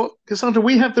know what, Cassandra,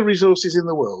 we have the resources in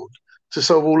the world to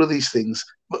solve all of these things,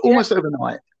 but almost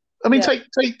overnight. I mean,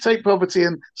 take poverty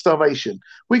and starvation.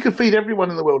 We could feed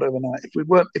everyone in the world overnight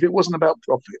if it wasn't about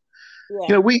profit. Yeah.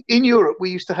 You know, we in Europe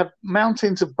we used to have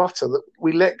mountains of butter that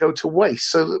we let go to waste,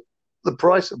 so that the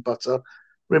price of butter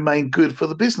remained good for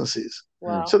the businesses.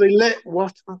 Wow. So they let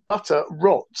butter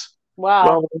rot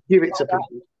rather than give it to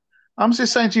people. I'm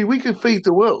just saying to you, we could feed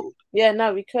the world. Yeah,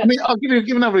 no, we could. I mean, I'll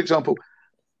give another example.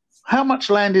 How much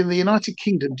land in the United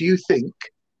Kingdom do you think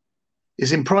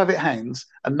is in private hands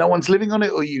and no one's living on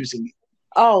it or using it?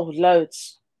 Oh,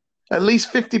 loads. At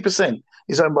least 50%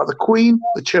 is owned by the Queen,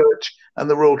 the Church, and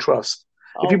the Royal Trust.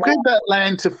 If you gave that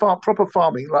land to proper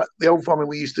farming, like the old farming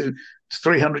we used to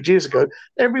 300 years ago,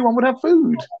 everyone would have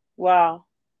food. Wow.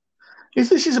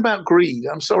 This is about greed.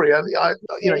 I'm sorry,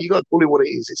 you got to call it what it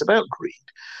is. It's about greed.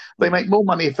 They make more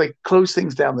money if they close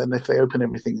things down than if they open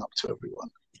everything up to everyone.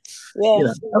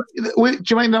 Yes.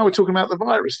 Jermaine and I were talking about the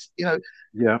virus. In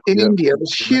India,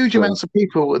 there's huge amounts of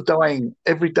people are dying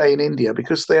every day in India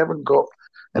because they haven't got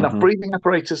enough breathing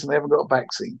apparatus and they haven't got a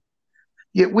vaccine.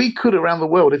 Yet we could, around the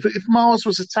world, if Mars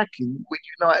was attacking, we'd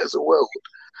unite as a world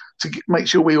to make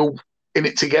sure we all in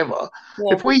it together.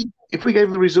 Yeah. If we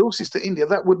gave the resources to India,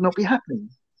 that would not be happening.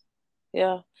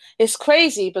 Yeah, it's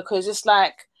crazy because it's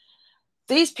like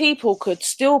these people could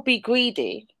still be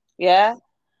greedy, yeah,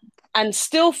 and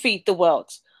still feed the world.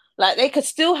 Like they could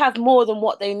still have more than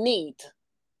what they need.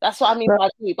 That's what I mean by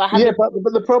greed. But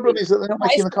the problem is that they're not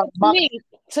making the kind of money.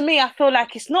 To me, I feel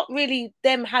like it's not really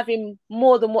them having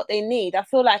more than what they need. I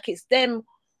feel like it's them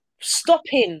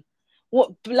stopping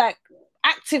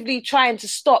actively trying to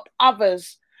stop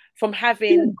others from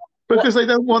having. Because they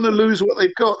don't want to lose what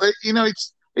they've got.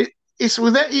 It's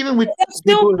with that, even with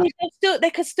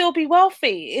they could still be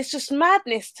wealthy. It's just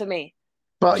madness to me.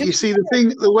 But you see,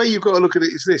 the way you've got to look at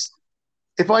it is this: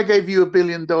 if I gave you $1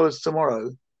 billion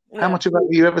tomorrow, how much of that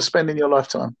will you ever spend in your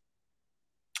lifetime?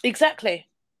 Exactly.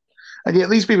 And yet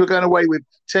these people are going away with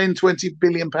 10, 20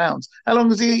 billion pounds. How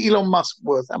long is Elon Musk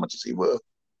worth? How much is he worth?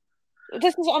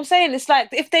 This is what I'm saying. It's like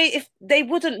if they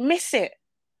wouldn't miss it.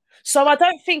 So I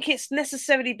don't think it's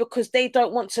necessarily because they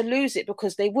don't want to lose it,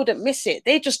 because they wouldn't miss it.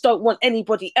 They just don't want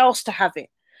anybody else to have it.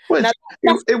 Well,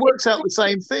 it works out the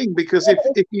same thing, because if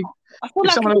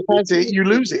someone else has it, you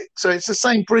lose it. So it's the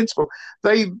same principle.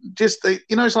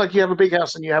 It's like you have a big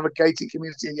house and you have a gated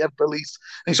community and you have police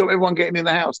and you stop everyone getting in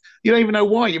the house. You don't even know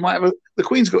why. You might have the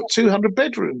Queen's got 200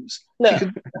 bedrooms. She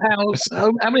could house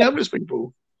how many homeless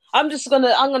people? I'm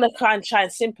gonna try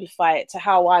and simplify it to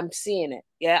how I'm seeing it.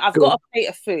 Yeah, I've got a plate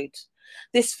of food.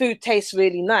 This food tastes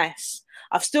really nice.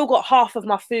 I've still got half of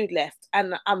my food left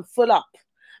and I'm full up.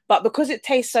 But because it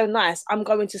tastes so nice, I'm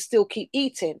going to still keep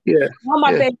eating. Yeah. Now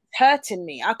my belly's hurting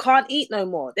me. I can't eat no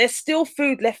more. There's still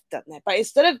food left down there. But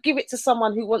instead of give it to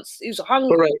someone who's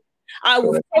hungry, I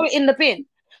will throw it in the bin.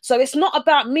 So it's not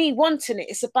about me wanting it.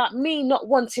 It's about me not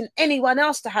wanting anyone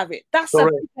else to have it. That's a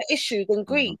bigger issue than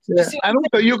greed. Yeah. And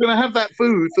also, you're going to have that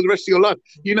food for the rest of your life.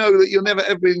 You know that you'll never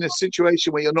ever be in a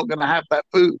situation where you're not going to have that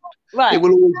food. Right. It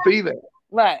will always be there.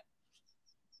 Right.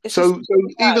 So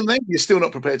even then, you're still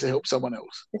not prepared to help someone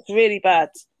else. It's really bad.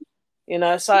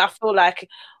 So I feel like,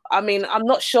 I'm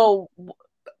not sure,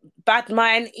 bad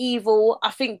mind, evil,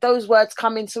 I think those words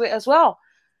come into it as well.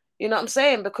 You know what I'm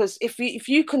saying? Because if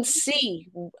you can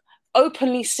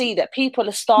openly see that people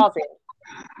are starving,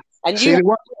 and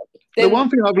the one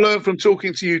thing I've learned from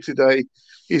talking to you today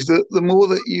is that the more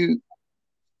that you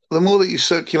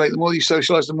circulate, the more you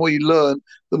socialize, the more you learn,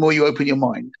 the more you open your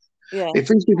mind. Yeah. If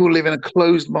these people live in a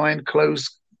closed mind,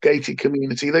 closed gated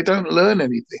community, they don't learn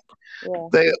anything.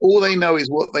 Yeah. All they know is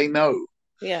what they know.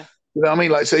 Yeah. You know what I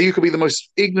mean? Like, so you could be the most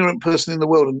ignorant person in the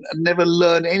world and never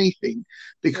learn anything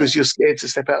because you're scared to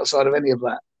step outside of any of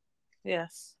that.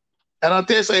 Yes. And I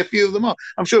dare say a few of them are.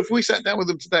 I'm sure if we sat down with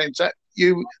them today and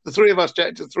the three of us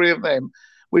chatted to the three of them,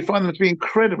 we'd find them to be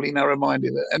incredibly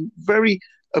narrow-minded and very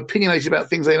opinionated about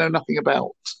things they know nothing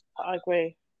about. I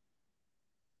agree.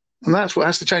 And that's what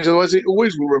has to change. Otherwise, it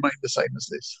always will remain the same as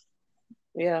this.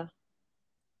 Yeah.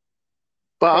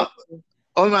 But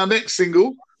on our next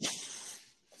single,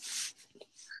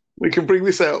 we can bring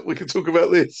this out. We can talk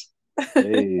about this.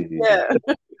 Hey.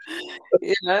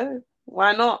 Yeah.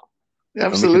 Why not?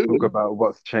 Absolutely. And we can talk about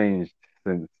what's changed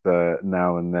since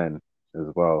now and then as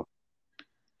well.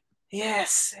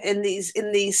 Yes, in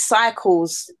these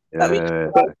cycles that we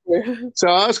go through. So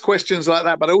I ask questions like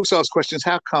that, but I also ask questions.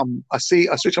 How come I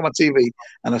switch on my TV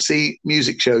and I see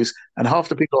music shows, and half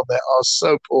the people on there are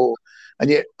so poor, and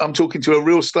yet I'm talking to a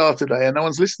real star today, and no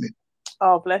one's listening.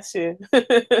 Oh, bless you.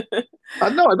 I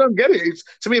don't get it.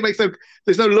 To me,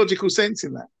 there's no logical sense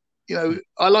in that.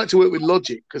 I like to work with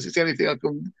logic because it's the only thing I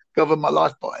can govern my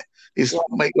life by is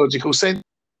make logical sense.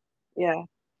 Yeah.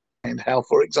 And how,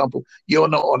 for example, you're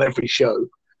not on every show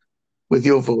with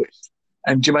your voice,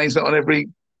 and Jermaine's not on every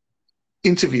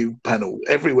interview panel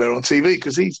everywhere on TV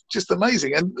because he's just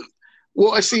amazing. And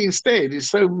what I see instead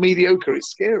is so mediocre, it's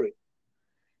scary.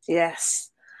 Yes.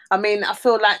 I mean, I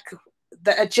feel like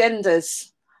the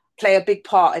agendas play a big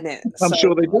part in it. I'm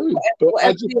sure they do.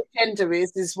 Whatever the agenda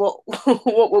is what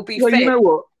will be fed. You know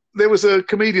what? There was a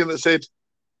comedian that said,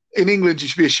 in England, you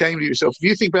should be ashamed of yourself. If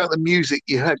you think about the music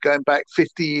you had going back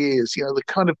 50 years, the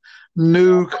kind of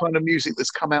new kind of music that's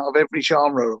come out of every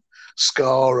genre of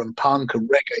ska and punk and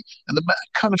reggae,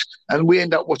 and we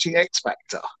end up watching X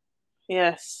Factor.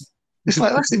 Yes. It's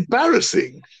like, that's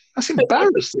embarrassing. That's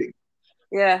embarrassing.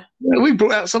 Yeah. We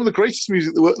brought out some of the greatest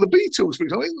music the Beatles, for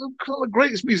example, the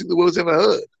greatest music the world's ever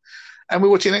heard, and we're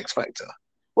watching X Factor.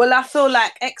 Well, I feel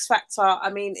like X Factor, I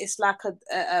mean, it's like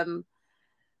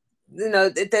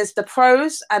there's the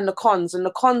pros and the cons, and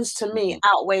the cons to me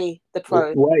outweigh the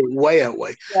pros. Way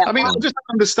outweigh. Yeah. I mean, I just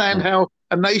understand how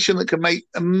a nation that can make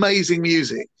amazing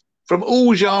music from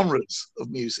all genres of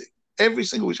music, every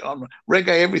single genre,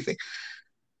 reggae, everything,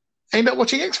 end up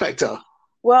watching X Factor.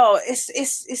 Well,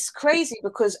 it's crazy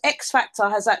because X Factor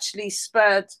has actually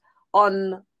spurred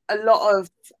on a lot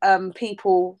of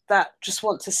people that just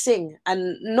want to sing,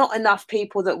 and not enough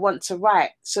people that want to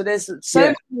write. So there's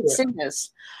so many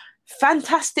singers.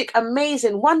 Fantastic,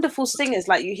 amazing, wonderful singers.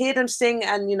 Like, you hear them sing,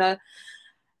 and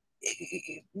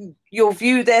you'll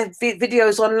view their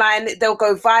videos online, they'll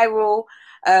go viral,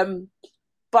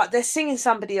 but they're singing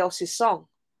somebody else's song.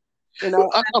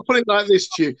 I'll put it like this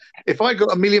to you: if I got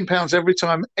 £1 million every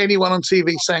time anyone on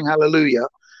TV sang Hallelujah,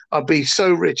 I'd be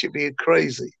so rich it'd be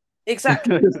crazy.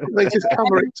 Exactly. They just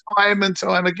cover it time and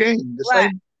time again, the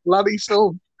same bloody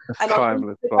song. And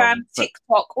on Instagram,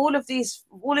 TikTok, all of these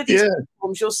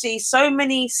platforms, you'll see so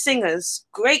many singers,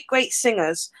 great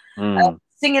singers,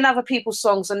 singing other people's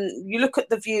songs, and you look at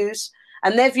the views,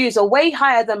 and their views are way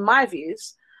higher than my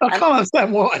views. I can't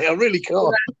understand why. I really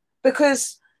can't.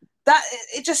 Because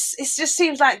it just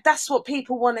seems like that's what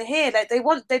people want to hear. Like,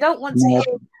 they don't want to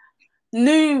hear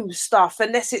new stuff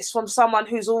unless it's from someone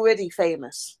who's already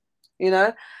famous.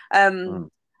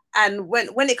 And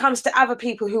when it comes to other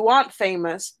people who aren't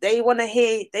famous, they want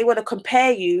to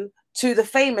compare you to the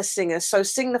famous singers. So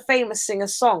sing the famous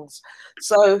singers' songs.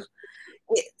 So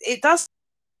it does stop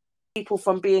people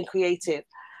from being creative.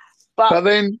 But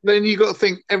then you got to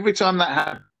think, every time that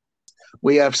happens,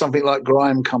 we have something like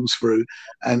grime comes through,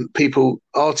 and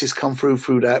artists come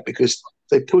through that because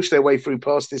they push their way through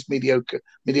past this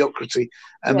mediocrity,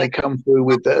 and they come through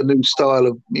with a new style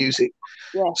of music.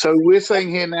 Yeah. So we're saying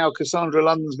here now, Cassandra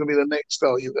London's going to be the next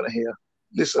star you're going to hear.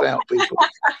 Listen out, people.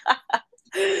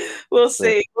 We'll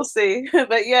see.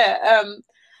 But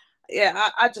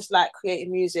I just like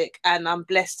creating music, and I'm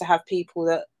blessed to have people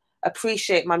that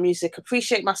appreciate my music,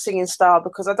 appreciate my singing style,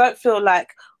 because I don't feel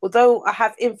like, although I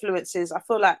have influences, I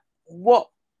feel like what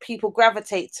people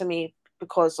gravitate to me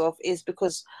because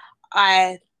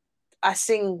I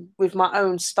sing with my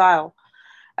own style.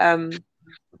 And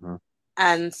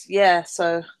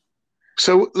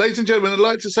so ladies and gentlemen, I'd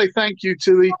like to say thank you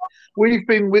to we've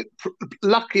been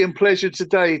lucky and pleasure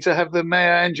today to have the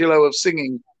Maya Angelou of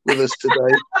singing with us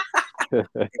today.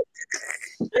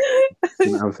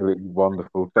 Absolutely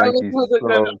wonderful. Thank you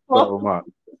so much.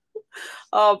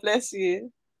 Oh, bless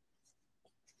you.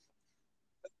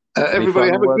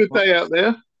 Everybody have a good day out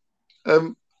there.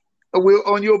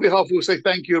 On your behalf, we'll say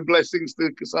thank you and blessings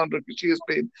to Cassandra, because she has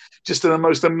been just a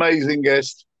most amazing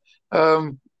guest.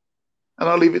 And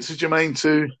I'll leave it to Jermaine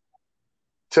to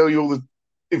tell you all the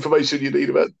information you need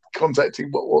about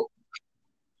contacting what.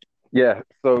 Yeah,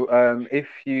 so if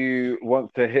you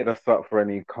want to hit us up for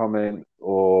any comments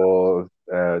or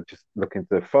just looking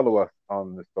to follow us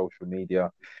on the social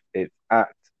media, it's at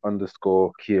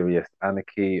underscore curious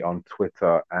anarchy on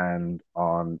Twitter and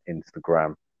on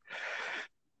Instagram.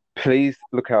 Please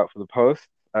look out for the post.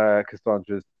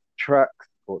 Cassandra's tracks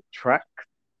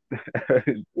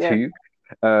Yeah. two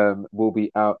will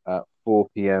be out at 4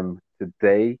 p.m.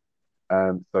 today.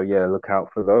 So yeah, look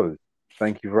out for those.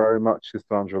 Thank you very much,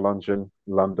 Cassandra London,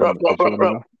 for joining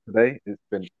us today. It's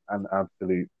been an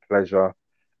absolute pleasure.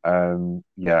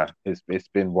 Yeah, it's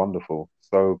been wonderful,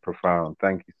 so profound.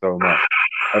 Thank you so much.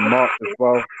 And Mark as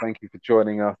well, thank you for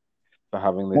joining us, for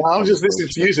having this Well, I'm just listening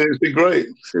to conversation. you. It's been great.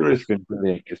 Serious. It's been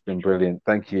brilliant. It's been brilliant.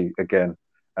 Thank you again.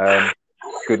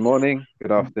 Good morning,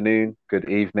 good afternoon, good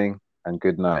evening, and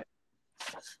good night.